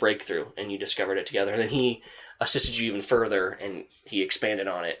had a breakthrough, and you discovered it together. And then he assisted you even further, and he expanded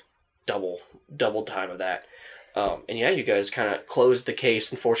on it, double time of that. And yeah, you guys kind of closed the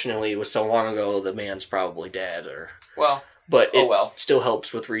case. Unfortunately, it was so long ago, the man's probably dead, but it still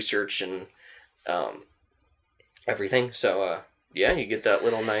helps with research and everything. So yeah, you get that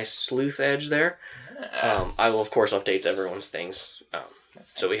little nice sleuth edge there. I will of course update everyone's things,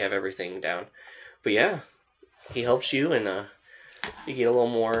 so we have everything down. But yeah, he helps you, and you get a little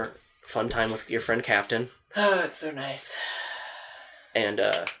more fun time with your friend Captain. Oh, it's so nice. And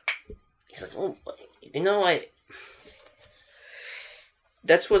he's like, "Oh,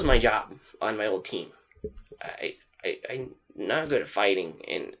 that was my job on my old team. I'm not good at fighting,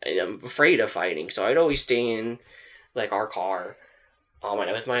 and I'm afraid of fighting. So I'd always stay in like our car,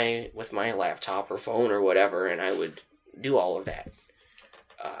 with my laptop or phone or whatever, and I would do all of that.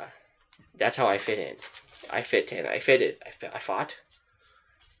 That's how I fit in. I fought."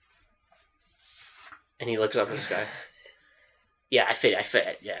 And he looks up at this guy. Yeah, I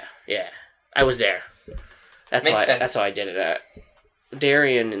fit. Yeah. I was there. That's how I did it.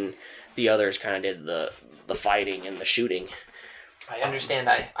 Darian and the others kind of did the fighting and the shooting. I understand.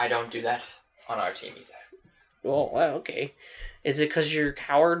 I don't do that on our team either. Oh, well, okay. Is it because you're a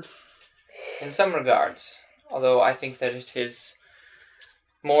coward? In some regards. Although I think that it is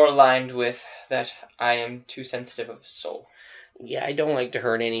more aligned with that I am too sensitive of soul. Yeah, I don't like to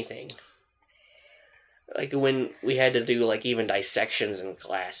hurt anything. Like when we had to do like even dissections in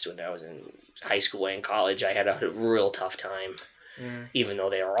class when I was in high school and college, I had a real tough time. Even though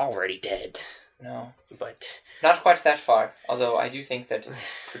they were already dead. No. But... Not quite that far. Although I do think that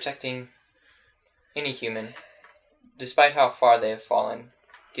protecting any human, despite how far they have fallen,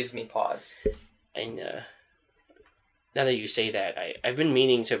 gives me pause. And now that you say that, I've been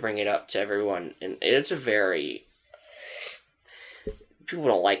meaning to bring it up to everyone, and it's a very... People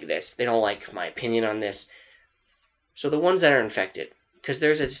don't like this. They don't like my opinion on this. So the ones that are infected, because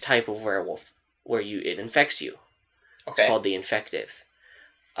there's this type of werewolf where it infects you. Okay. It's called the infective.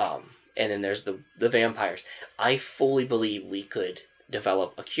 And then there's the vampires. I fully believe we could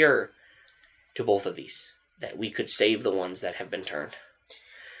develop a cure to both of these. That we could save the ones that have been turned.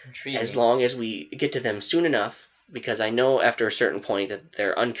 Intriguing. As long as we get to them soon enough, because I know after a certain point that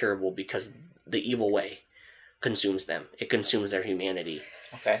they're uncurable because the evil way consumes them. It consumes their humanity.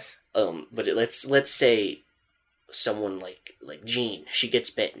 Okay. But let's say someone like Jean, she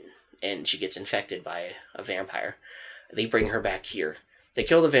gets bitten and she gets infected by a vampire. They bring her back here. They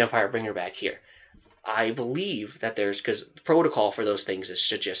kill the vampire, bring her back here. I believe that because the protocol for those things is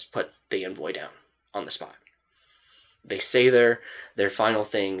to just put the envoy down on the spot. They say their final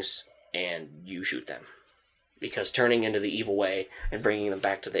things, and you shoot them. Because turning into the evil way and bringing them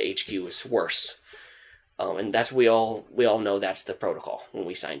back to the HQ is worse. And that's we all know that's the protocol when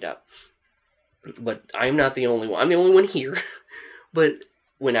we signed up. But I'm not the only one. I'm the only one here. But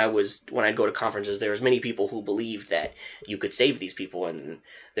when I'd go to conferences, there was many people who believed that you could save these people, and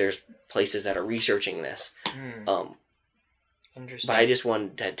there's places that are researching this. Interesting. But I just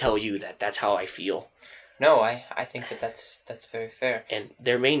wanted to tell you that that's how I feel. No, I think that's very fair. And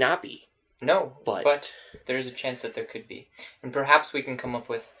there may not be. No, but there is a chance that there could be. And perhaps we can come up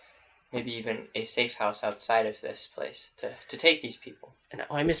with maybe even a safe house outside of this place to take these people. And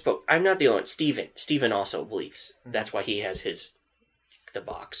I misspoke. I'm not the only one. Steven also believes. Mm-hmm. That's why he has the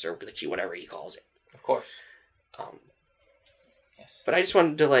box or the key, whatever he calls it. Of course. Yes. But I just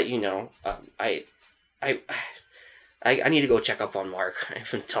wanted to let you know, I need to go check up on Mark. I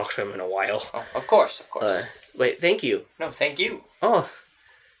haven't talked to him in a while. Oh, of course. Wait, thank you. No, thank you. Oh,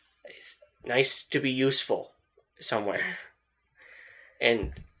 it's nice to be useful somewhere.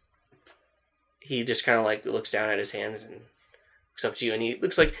 And he just kind of like looks down at his hands and looks up to you, and he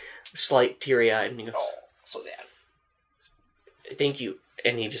looks like slight teary-eyed, and he goes, Oh, so sad. "Thank you."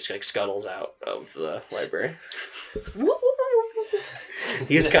 And he just like scuttles out of the library.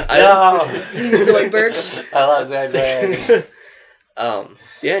 He's kind Zoidberg. I love that.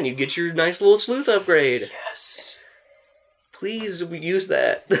 yeah, and you get your nice little sleuth upgrade. Yes. Please use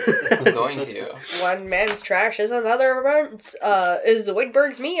that. I'm going to. One man's trash is another man's, is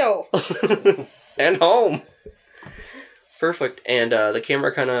Zoidberg's meal. And home. Perfect. And the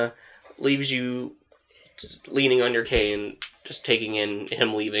camera kind of leaves you just leaning on your cane, just taking in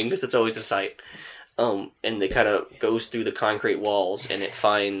him leaving, because it's always a sight. And it kind of goes through the concrete walls, and it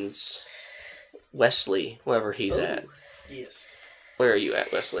finds Wesley, wherever he's at. Yes. Where are you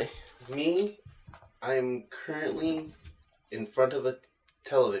at, Wesley? Me, I'm currently in front of the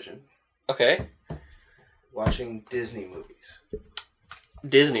television Okay. watching Disney movies.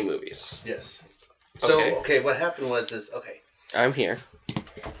 Disney movies. Yes. So, Okay. okay, what happened was I'm here.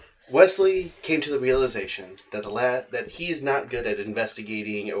 Wesley came to the realization that that he's not good at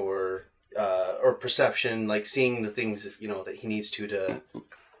investigating or perception, like seeing the things that he needs to.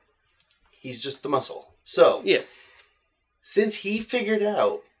 He's just the muscle. So Yeah. since he figured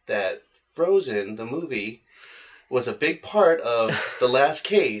out that Frozen, the movie, was a big part of the last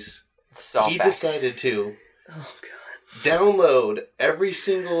case, he decided to Oh, God. download every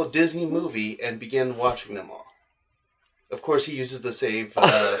single Disney movie and begin watching them all. Of course, he uses the save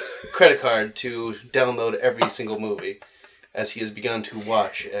credit card to download every single movie as he has begun to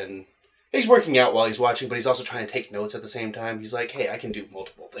watch. And he's working out while he's watching, but he's also trying to take notes at the same time. He's like, hey, I can do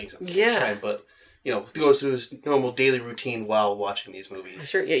multiple things at the same time. But, goes through his normal daily routine while watching these movies.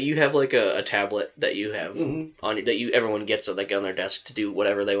 Sure, yeah, you have like a tablet that you have Mm-hmm. on that everyone gets like on their desk to do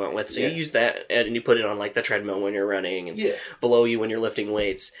whatever they want with. So Yeah. you use that and you put it on like the treadmill when you're running and Yeah. below you when you're lifting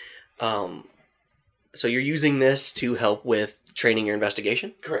weights. So you're using this to help with training your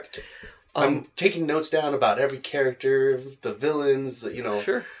investigation? Correct. I'm taking notes down about every character, the villains,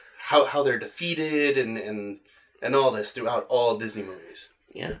 Sure. how they're defeated, and all this throughout all Disney movies.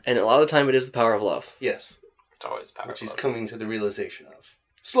 Yeah, and a lot of the time it is the power of love. Yes, It's always powerful. which he's coming to the realization of.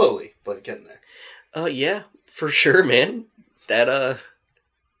 Slowly, but getting there. Yeah, for sure, man. That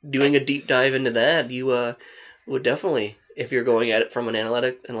doing a deep dive into that, you would definitely, if you're going at it from an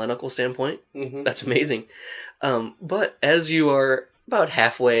analytical standpoint, Mm-hmm. that's amazing. But as you are about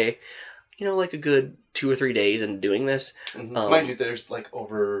halfway, like a good 2 or 3 days into doing this, Mind you, there's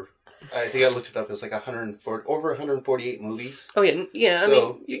I think I looked it up, it was like over 148 movies. oh yeah, I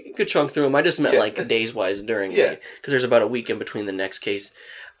So- mean, you could chunk through them. I just meant Yeah. like days-wise during Yeah. because there's about a week in between the next case.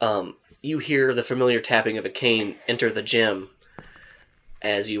 You hear the familiar tapping of a cane enter the gym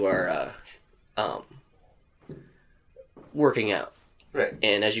as you are working out. Right.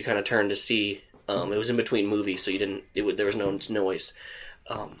 And as you kind of turn to see, it was in between movies, so there was no noise.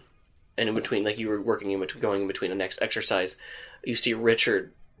 And in between, like you were going in between the next exercise, you see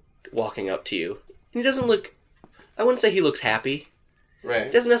Richard walking up to you. He doesn't look, I wouldn't say he looks happy. He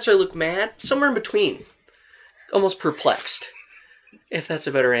Right. doesn't necessarily look mad. Somewhere in between. Almost perplexed, if that's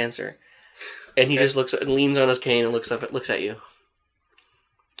a better answer. And he just looks and leans on his cane and looks at you.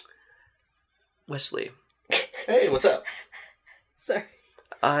 Wesley, Hey, what's up? Sorry.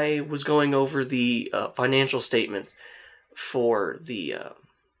 I was going over the financial statements for the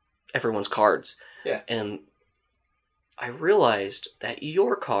everyone's cards. Yeah. And I realized that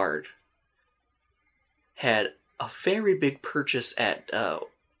your card had a very big purchase at the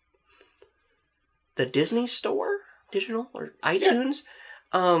Disney Store, digital or iTunes.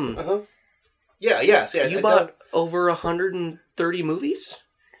 Uh-huh. Yeah. See, You bought over 130 movies?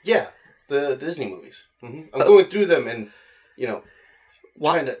 Yeah, the Disney movies. I'm going through them and,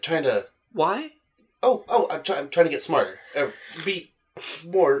 Why? trying to. Why? Oh, I'm trying to get smarter. Be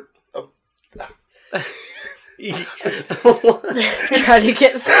more. Try to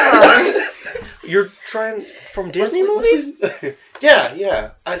get smart. You're trying from Disney What's- movies?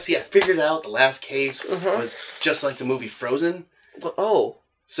 Yeah. I see. I figured out the last case Uh-huh. was just like the movie Frozen. Oh,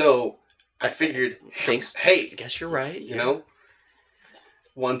 So I figured, thanks. I hey, guess you're right.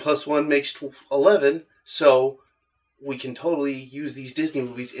 1 + 1 makes 11. So we can totally use these Disney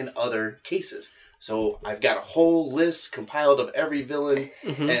movies in other cases. So I've got a whole list compiled of every villain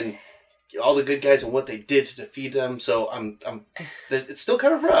Mhm. and all the good guys and what they did to defeat them. So it's still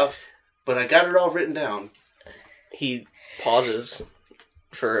kind of rough, but I got it all written down. He pauses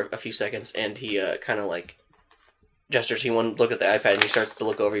for a few seconds and he kind of like gestures. He won't look at the iPad, and he starts to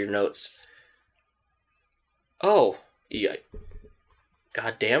look over your notes. Oh, yeah.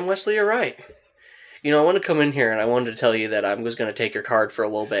 God damn, Wesley, you're right. You know, I want to come in here, and I wanted to tell you that I was going to take your card for a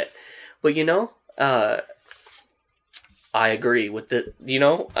little bit. But, you know, I agree with the... You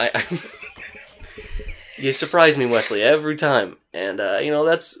know, I you surprise me, Wesley, every time. And, you know,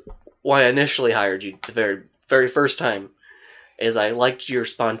 that's why I initially hired you the very, very first time. Is I liked your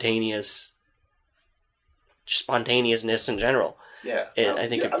spontaneousness in general. Yeah. And I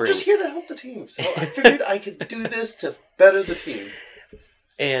think I'm brings... just here to help the team. So I figured I could do this to better the team.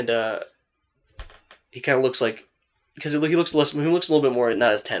 And, he kind of looks like... Because he looks a little bit more,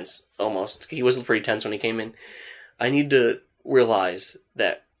 not as tense, almost. He was pretty tense when he came in. I need to realize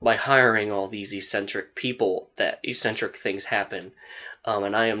that by hiring all these eccentric people, that eccentric things happen.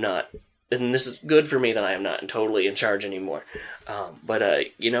 And I am not... And this is good for me that I am not totally in charge anymore. But,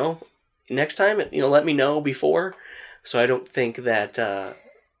 you know, next time, you know, let me know before, so I don't think that,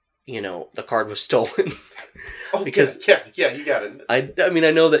 you know, the card was stolen. Oh, because yeah, you got it. I mean,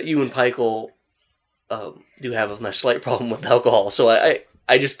 I know that you and Peichel do have a slight problem with alcohol, so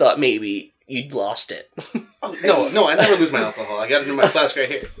I just thought maybe you'd lost it. Oh, no, I never lose my alcohol. I got it in my flask right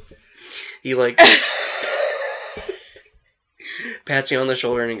here. He, like... pats you on the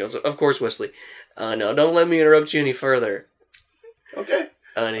shoulder and he goes, "Of course, Wesley. No, don't let me interrupt you any further." Okay.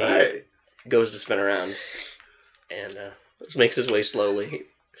 And he Alright. goes to spin around and just makes his way slowly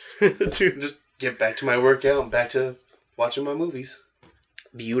to Just get back to my workout and back to watching my movies.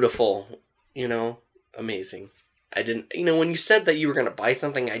 beautiful, you know, amazing. I didn't, you know, when you said that you were going to buy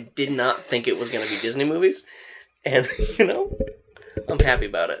something, I did not think it was going to be Disney movies. And, you know, I'm happy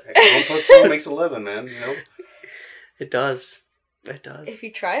about it. 1 plus 1 makes 11, man, you know? It does. It does. If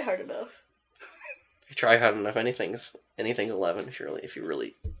you try hard enough. If you try hard enough, anything's 11, if you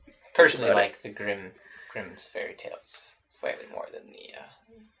really... Personally, Right. like the Grimm's fairy tales slightly more than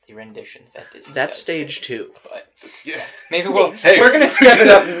the renditions that Disney That's does. stage 2. But Yeah. maybe Stage we're gonna step it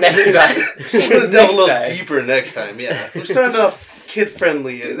up next time. We're going to delve a Next little time. deeper next time, yeah. We're starting off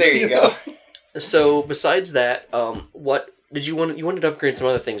kid-friendly. And, There you go. know. So, besides that, what... Did you wanted to upgrade some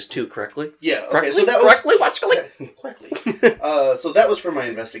other things too, correctly? Yeah, okay, Correctly? so that was... Correctly? What's going Quickly. So that was for my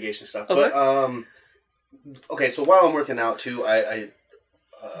investigation stuff. Okay. But, okay, so while I'm working out, too, I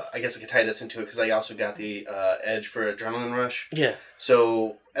guess I could tie this into it, because I also got the edge for Adrenaline Rush. Yeah.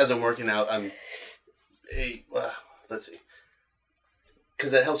 So, as I'm working out, let's see.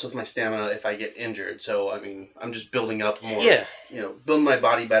 Because that helps with my stamina if I get injured. So, I mean, I'm just building up more. Yeah. You know, building my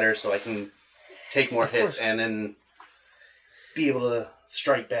body better so I can take more Of hits course. and then be able to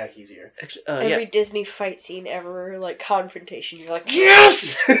strike back easier. Every Disney fight scene ever, like, confrontation, you're like,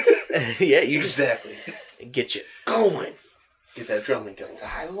 yes! Yeah, you just Exactly. get you going. Get that adrenaline going.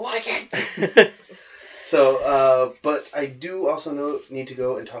 I like it. So, but I do also need to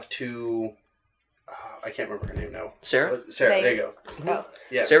go and talk to... I can't remember her name now. Sarah? Sarah, Name. there you go. Oh.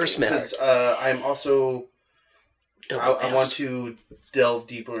 Yeah, Sarah Smith. Since, I'm also... Double I S. want to delve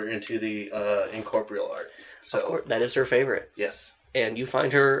deeper into the incorporeal art. So, Of course, that is her favorite. yes. And you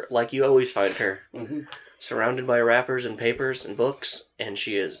find her like you always find her, Mm-hmm. surrounded by wrappers and papers and books, and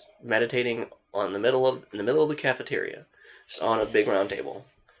she is meditating in the middle of the cafeteria, just on a big round table.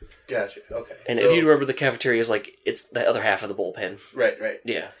 Gotcha. Okay. And So- if you remember, the cafeteria is like it's the other half of the bullpen. Right.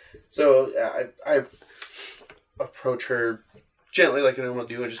 Yeah. So I approach her gently, like I normally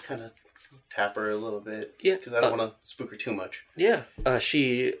do, and just kind of tap her a little bit. Yeah. Because I don't want to spook her too much. Yeah.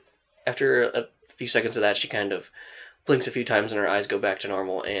 She, after a few seconds of that, she kind of blinks a few times and her eyes go back to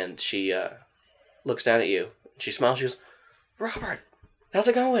normal, and she looks down at you. She smiles. She goes, "Robert, how's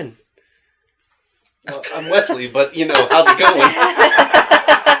it going?" Well, I'm Wesley, but you know, how's it going?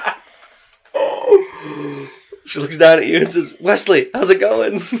 She looks down at you and says, "Wesley, how's it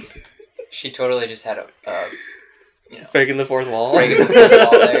going?" She totally just had a Breaking the fourth wall. break in the fourth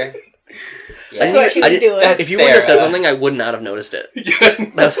wall there. That's Yeah. what she was doing. That's If you would have said Sarah. something, I would not have noticed it.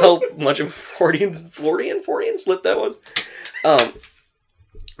 That's how much of Freudian slip that was.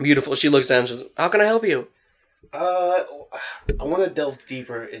 Beautiful. She looks down and says, "How can I help you?" I want to delve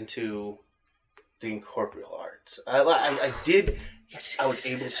deeper into the incorporeal arts. I did. Yes. I was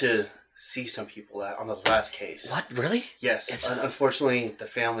able to see some people on the last case. What? Really? Yes. It's- Unfortunately, the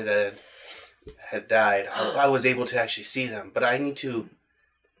family that had died, I was able to actually see them. But I need to...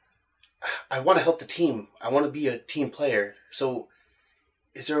 I want to help the team. I want to be a team player. So,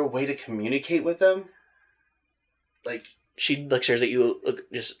 is there a way to communicate with them? Like... She stares at you,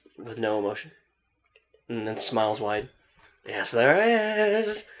 just with no emotion, and then smiles wide. Yes, there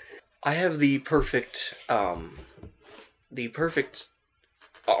is. I have the perfect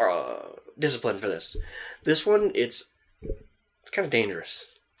discipline for this. This one, it's kind of dangerous.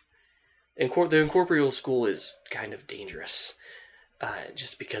 The incorporeal school is kind of dangerous.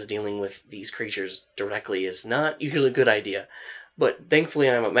 Just because dealing with these creatures directly is not usually a good idea. But thankfully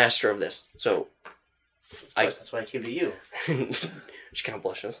I'm a master of this, so... That's why I came to you. She kind of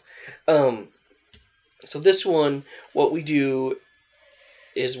blushes. So this one, what we do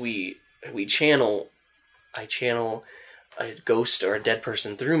is we channel... I channel a ghost or a dead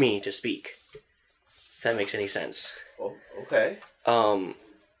person through me to speak. If that makes any sense. Oh, okay.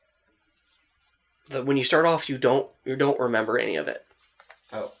 When you start off, you don't remember any of it.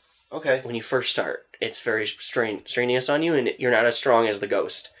 Oh, okay. When you first start, it's very strenuous on you, and you're not as strong as the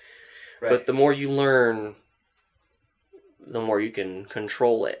ghost. Right. But the more you learn, the more you can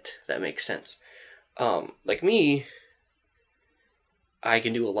control it. If that makes sense. Like me, I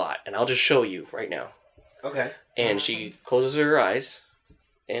can do a lot, and I'll just show you right now. Okay. And she closes her eyes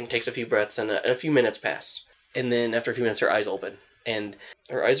and takes a few breaths, and a few minutes pass. And then after a few minutes, her eyes open. And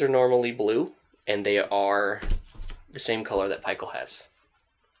her eyes are normally blue, and they are the same color that Pykel has.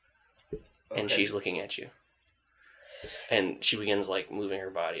 And Okay. she's looking at you. And she begins, like, moving her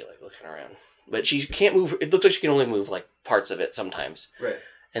body, like, looking around. But she can't move. It looks like she can only move, like, parts of it sometimes. Right.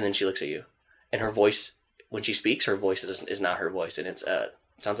 And then she looks at you. And her voice, when she speaks, her voice is not her voice. And it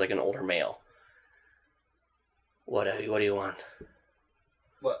sounds like an older male. What do you want?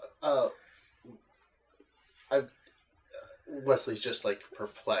 Well, Wesley's just like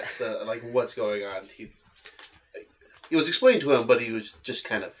perplexed. Like, what's going on? He was explained to him, but he was just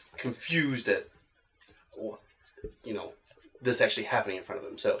kind of confused at, this actually happening in front of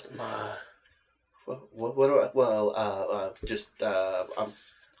him. So,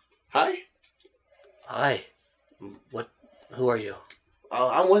 hi. Hi. Who are you?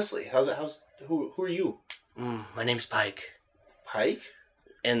 I'm Wesley. Who are you? My name's Pike. Pike?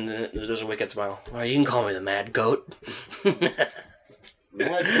 And there's a wicked smile. Well, you can call me the Mad Goat.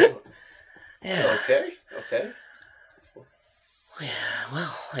 Mad Goat. Yeah. Okay.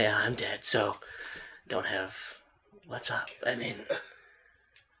 Yeah, I'm dead, so don't have... What's up? I mean...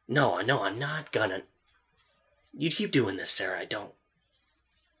 No, I'm not gonna... You'd keep doing this, Sarah, I don't...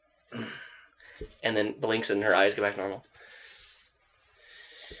 And then blinks and her eyes go back normal.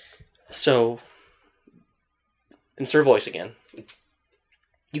 So... Insert her voice again.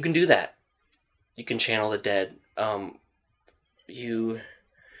 You can do that. You can channel the dead. You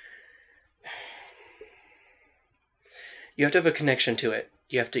have to have a connection to it.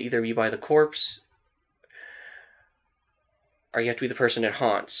 You have to either be by the corpse, or you have to be the person it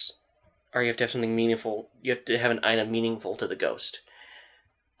haunts, or you have to have something meaningful. You have to have an item meaningful to the ghost.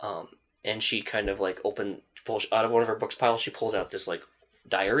 And she kind of like pulls out of one of her books piles. She pulls out this like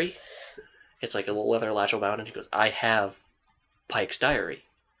diary. It's like a little leather latchel bound, and she goes, "I have Pike's diary.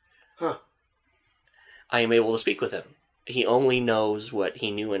 Huh. I am able to speak with him. He only knows what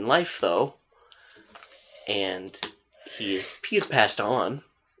he knew in life, though, and he is passed on,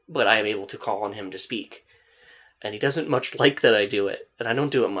 but I am able to call on him to speak. And he doesn't much like that I do it, and I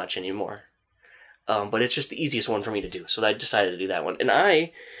don't do it much anymore. But it's just the easiest one for me to do, so I decided to do that one. And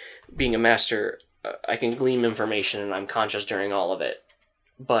I, being a master, I can glean information, and I'm conscious during all of it.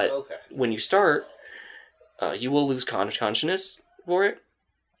 But when you start, you will lose consciousness for it,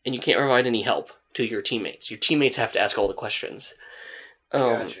 and you can't provide any help to your teammates. Your teammates have to ask all the questions.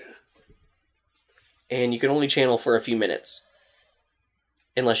 Gotcha. And you can only channel for a few minutes,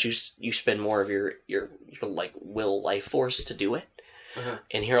 unless you spend more of your like will life force to do it. Uh-huh.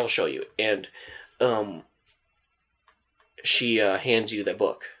 And here I'll show you. And she hands you the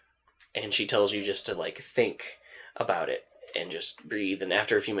book, and she tells you just to like think about it and just breathe. And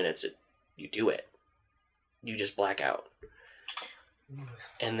after a few minutes, you do it. You just black out.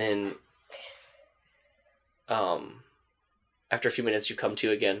 And then, after a few minutes, you come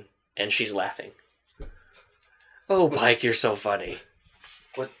to again, and she's laughing. Oh, Pike, you're so funny.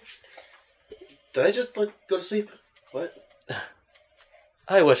 What? Did I just go to sleep? What?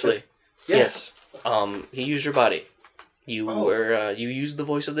 Hi, Wesley. Yes. He used your body. You you used the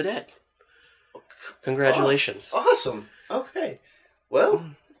voice of the dead. Congratulations. Awesome. Okay.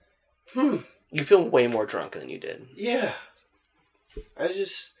 Well, You feel way more drunk than you did. yeah. I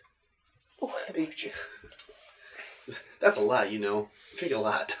just... That's a lot, Drink a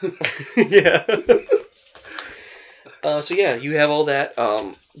lot. Yeah. So yeah, you have all that.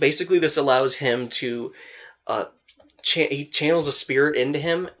 Basically, this allows him to... he channels a spirit into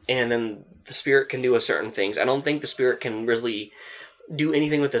him, and then the spirit can do a certain things. I don't think the spirit can really do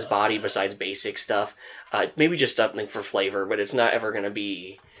anything with his body besides basic stuff. Maybe just something for flavor, but it's not ever going to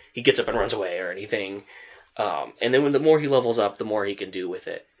be... He gets up and runs away or anything. And then when the more he levels up, the more he can do with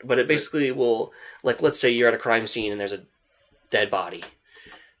it. But it basically will, like, let's say you're at a crime scene and there's a dead body.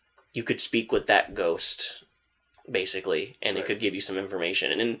 You could speak with that ghost, basically, and it could give you some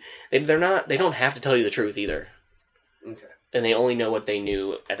information. And they don't have to tell you the truth either. Okay. And they only know what they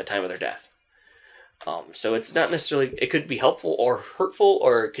knew at the time of their death. So it's not necessarily, it could be helpful or hurtful,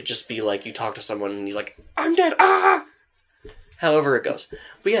 or it could just be like you talk to someone and he's like, I'm dead, ah! However it goes.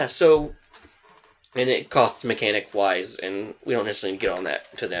 But yeah, so, and it costs mechanic-wise, and we don't necessarily get on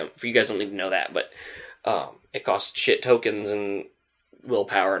that to them. For you guys don't need to know that, but it costs shit tokens and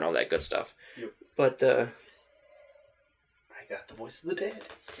willpower and all that good stuff. Yep. But, I got the voice of the dead.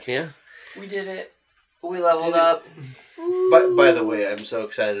 yeah. We did it. We leveled up. By the way, I'm so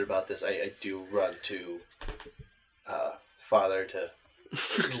excited about this. I do run to Father to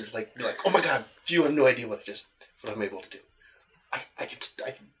like be like, oh my god, you have no idea what I'm able to do. I can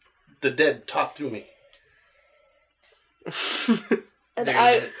the dead talk through me. And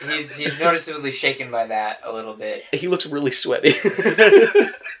He's noticeably shaken by that a little bit. He looks really sweaty.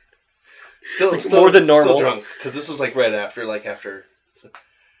 Still more than normal. Still drunk, because this was like right after. So.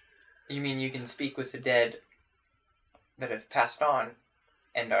 You mean you can speak with the dead that have passed on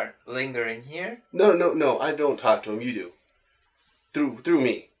and are lingering here? No, I don't talk to him. You do. Through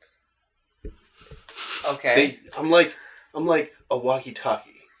me. Okay. I'm like a walkie-talkie.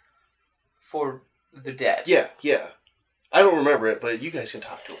 For the dead. Yeah. I don't remember it, but you guys can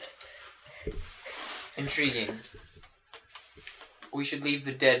talk to him. Intriguing. We should leave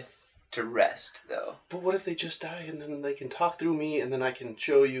the dead to rest, though. But what if they just die and then they can talk through me and then I can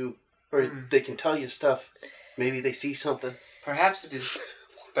show you, or they can tell you stuff. Maybe they see something. Perhaps it is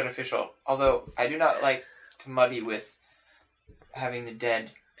beneficial, although I do not like to muddy with having the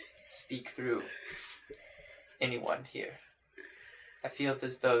dead speak through anyone here. I feel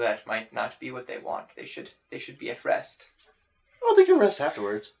as though that might not be what they want. They should be at rest. Oh, they can rest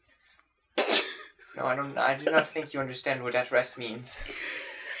afterwards. No, I do not think you understand what at rest means.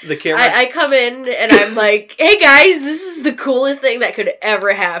 The camera. I come in and I'm like, hey guys, this is the coolest thing that could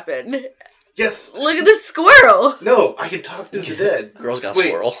ever happen. Yes. Look at this squirrel. No, I can talk through the dead. Girl's got Wait,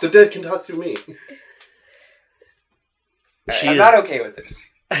 squirrel. The dead can talk through me. I'm not okay with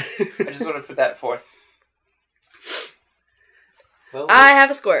this. I just want to put that forth. Well, I have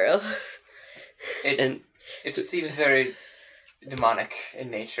a squirrel. It seems very demonic in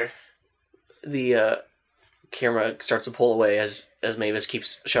nature. The camera starts to pull away as Mavis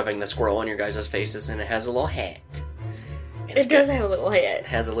keeps shoving the squirrel on your guys' faces, and it has a little hat. And It does have a little It head.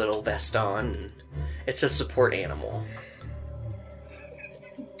 has a little vest on. And it's a support animal.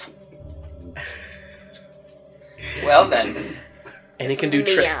 Well then, And It's it can do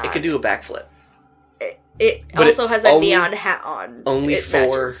neon. it can do a backflip. It But also it has a only- neon hat on. only It for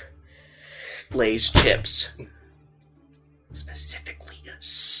matches. Lay's chips. Specifically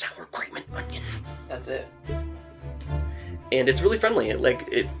sour cream and onion. that's it. And it's really friendly. It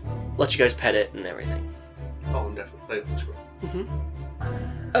lets you guys pet it and everything. oh, I'm definitely the squirrel.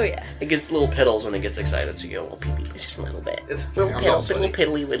 Oh yeah. It gets little piddles when it gets excited, so you get a little pee-pee. It's just a little bit. It's Little I'm piddles, not little sweaty.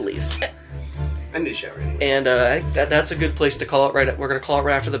 piddly widdlies. I need a shower anyway. And that's a good place to call it. We're gonna call it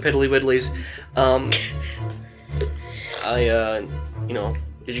right after the piddly widdlies.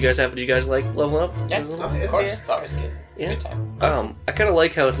 Did you guys like level up? Yeah, Oh, yeah. of course. Yeah. It's always good. It's Yeah. a good time. I kind of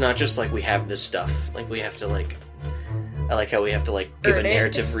like how it's not just like we have this stuff. Like we have to like. I like how we have to like give Earn a it.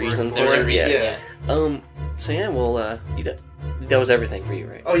 narrative reason There's for a it. reason. Yeah. Yeah. So yeah, well, that was everything for you,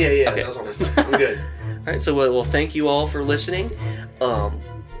 right? Oh yeah, Okay. that was almost done. I'm good. All right, so well, thank you all for listening.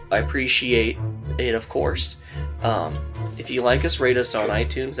 I appreciate it, of course. If you like us, rate us on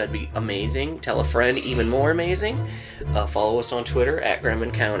iTunes. That'd be amazing. Tell a friend, even more amazing. Follow us on Twitter at Grim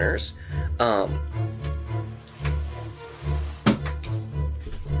Encounters.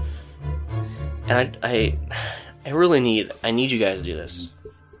 And I really need you guys to do this.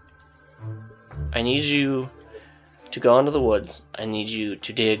 I need you to go into the woods. I need you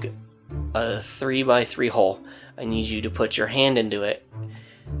to dig a 3x3 hole. I need you to put your hand into it.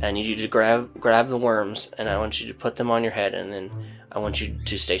 I need you to grab the worms, and I want you to put them on your head, and then I want you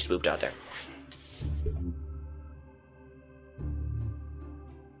to stay spooked out there.